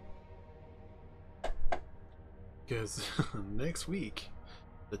 Because next week,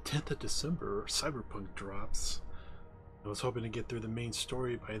 the 10th of December, Cyberpunk drops. I was hoping to get through the main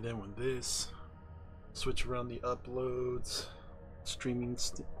story by then with this. Switch around the uploads, streaming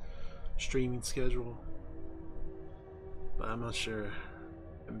schedule. But I'm not sure.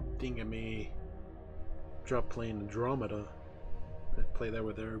 I think I may drop playing Andromeda. Play that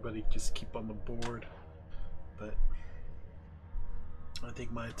with everybody, just keep on the board. But I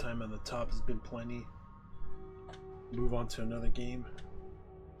think my time on the top has been plenty. Move on to another game.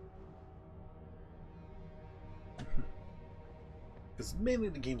 Because mainly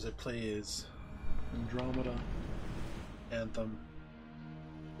the games I play is Andromeda, Anthem,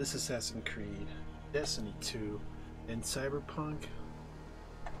 this Assassin's Creed, Destiny 2, and Cyberpunk.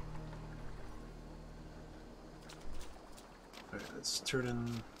 Alright, let's turn in...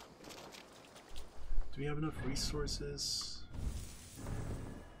 Do we have enough resources?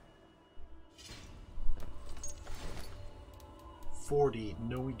 $40.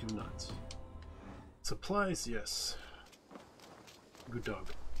 No, we do not. Supplies, yes. Good dog.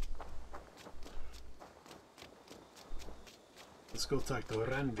 Let's go talk to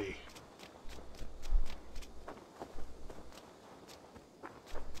Randy.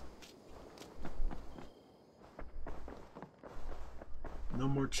 No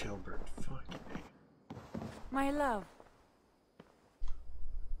more Chailbird. Fucking A. My love.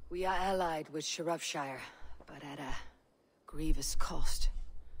 We are allied with Shropshire, but at a grievous cost.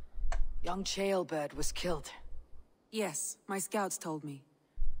 Young Chailbird was killed. Yes, my scouts told me.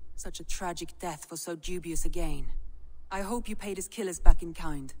 Such a tragic death for so dubious a gain. I hope you paid his killers back in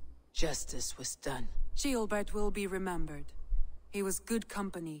kind. Justice was done. Chailbird will be remembered. He was good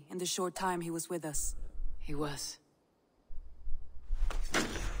company in the short time he was with us. He was.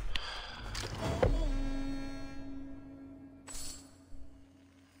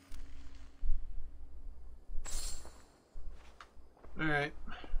 Alright.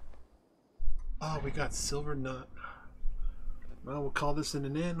 Oh, we got Silver Nut. Well, we'll call this an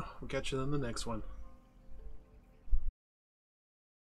end. We'll catch you on the next one.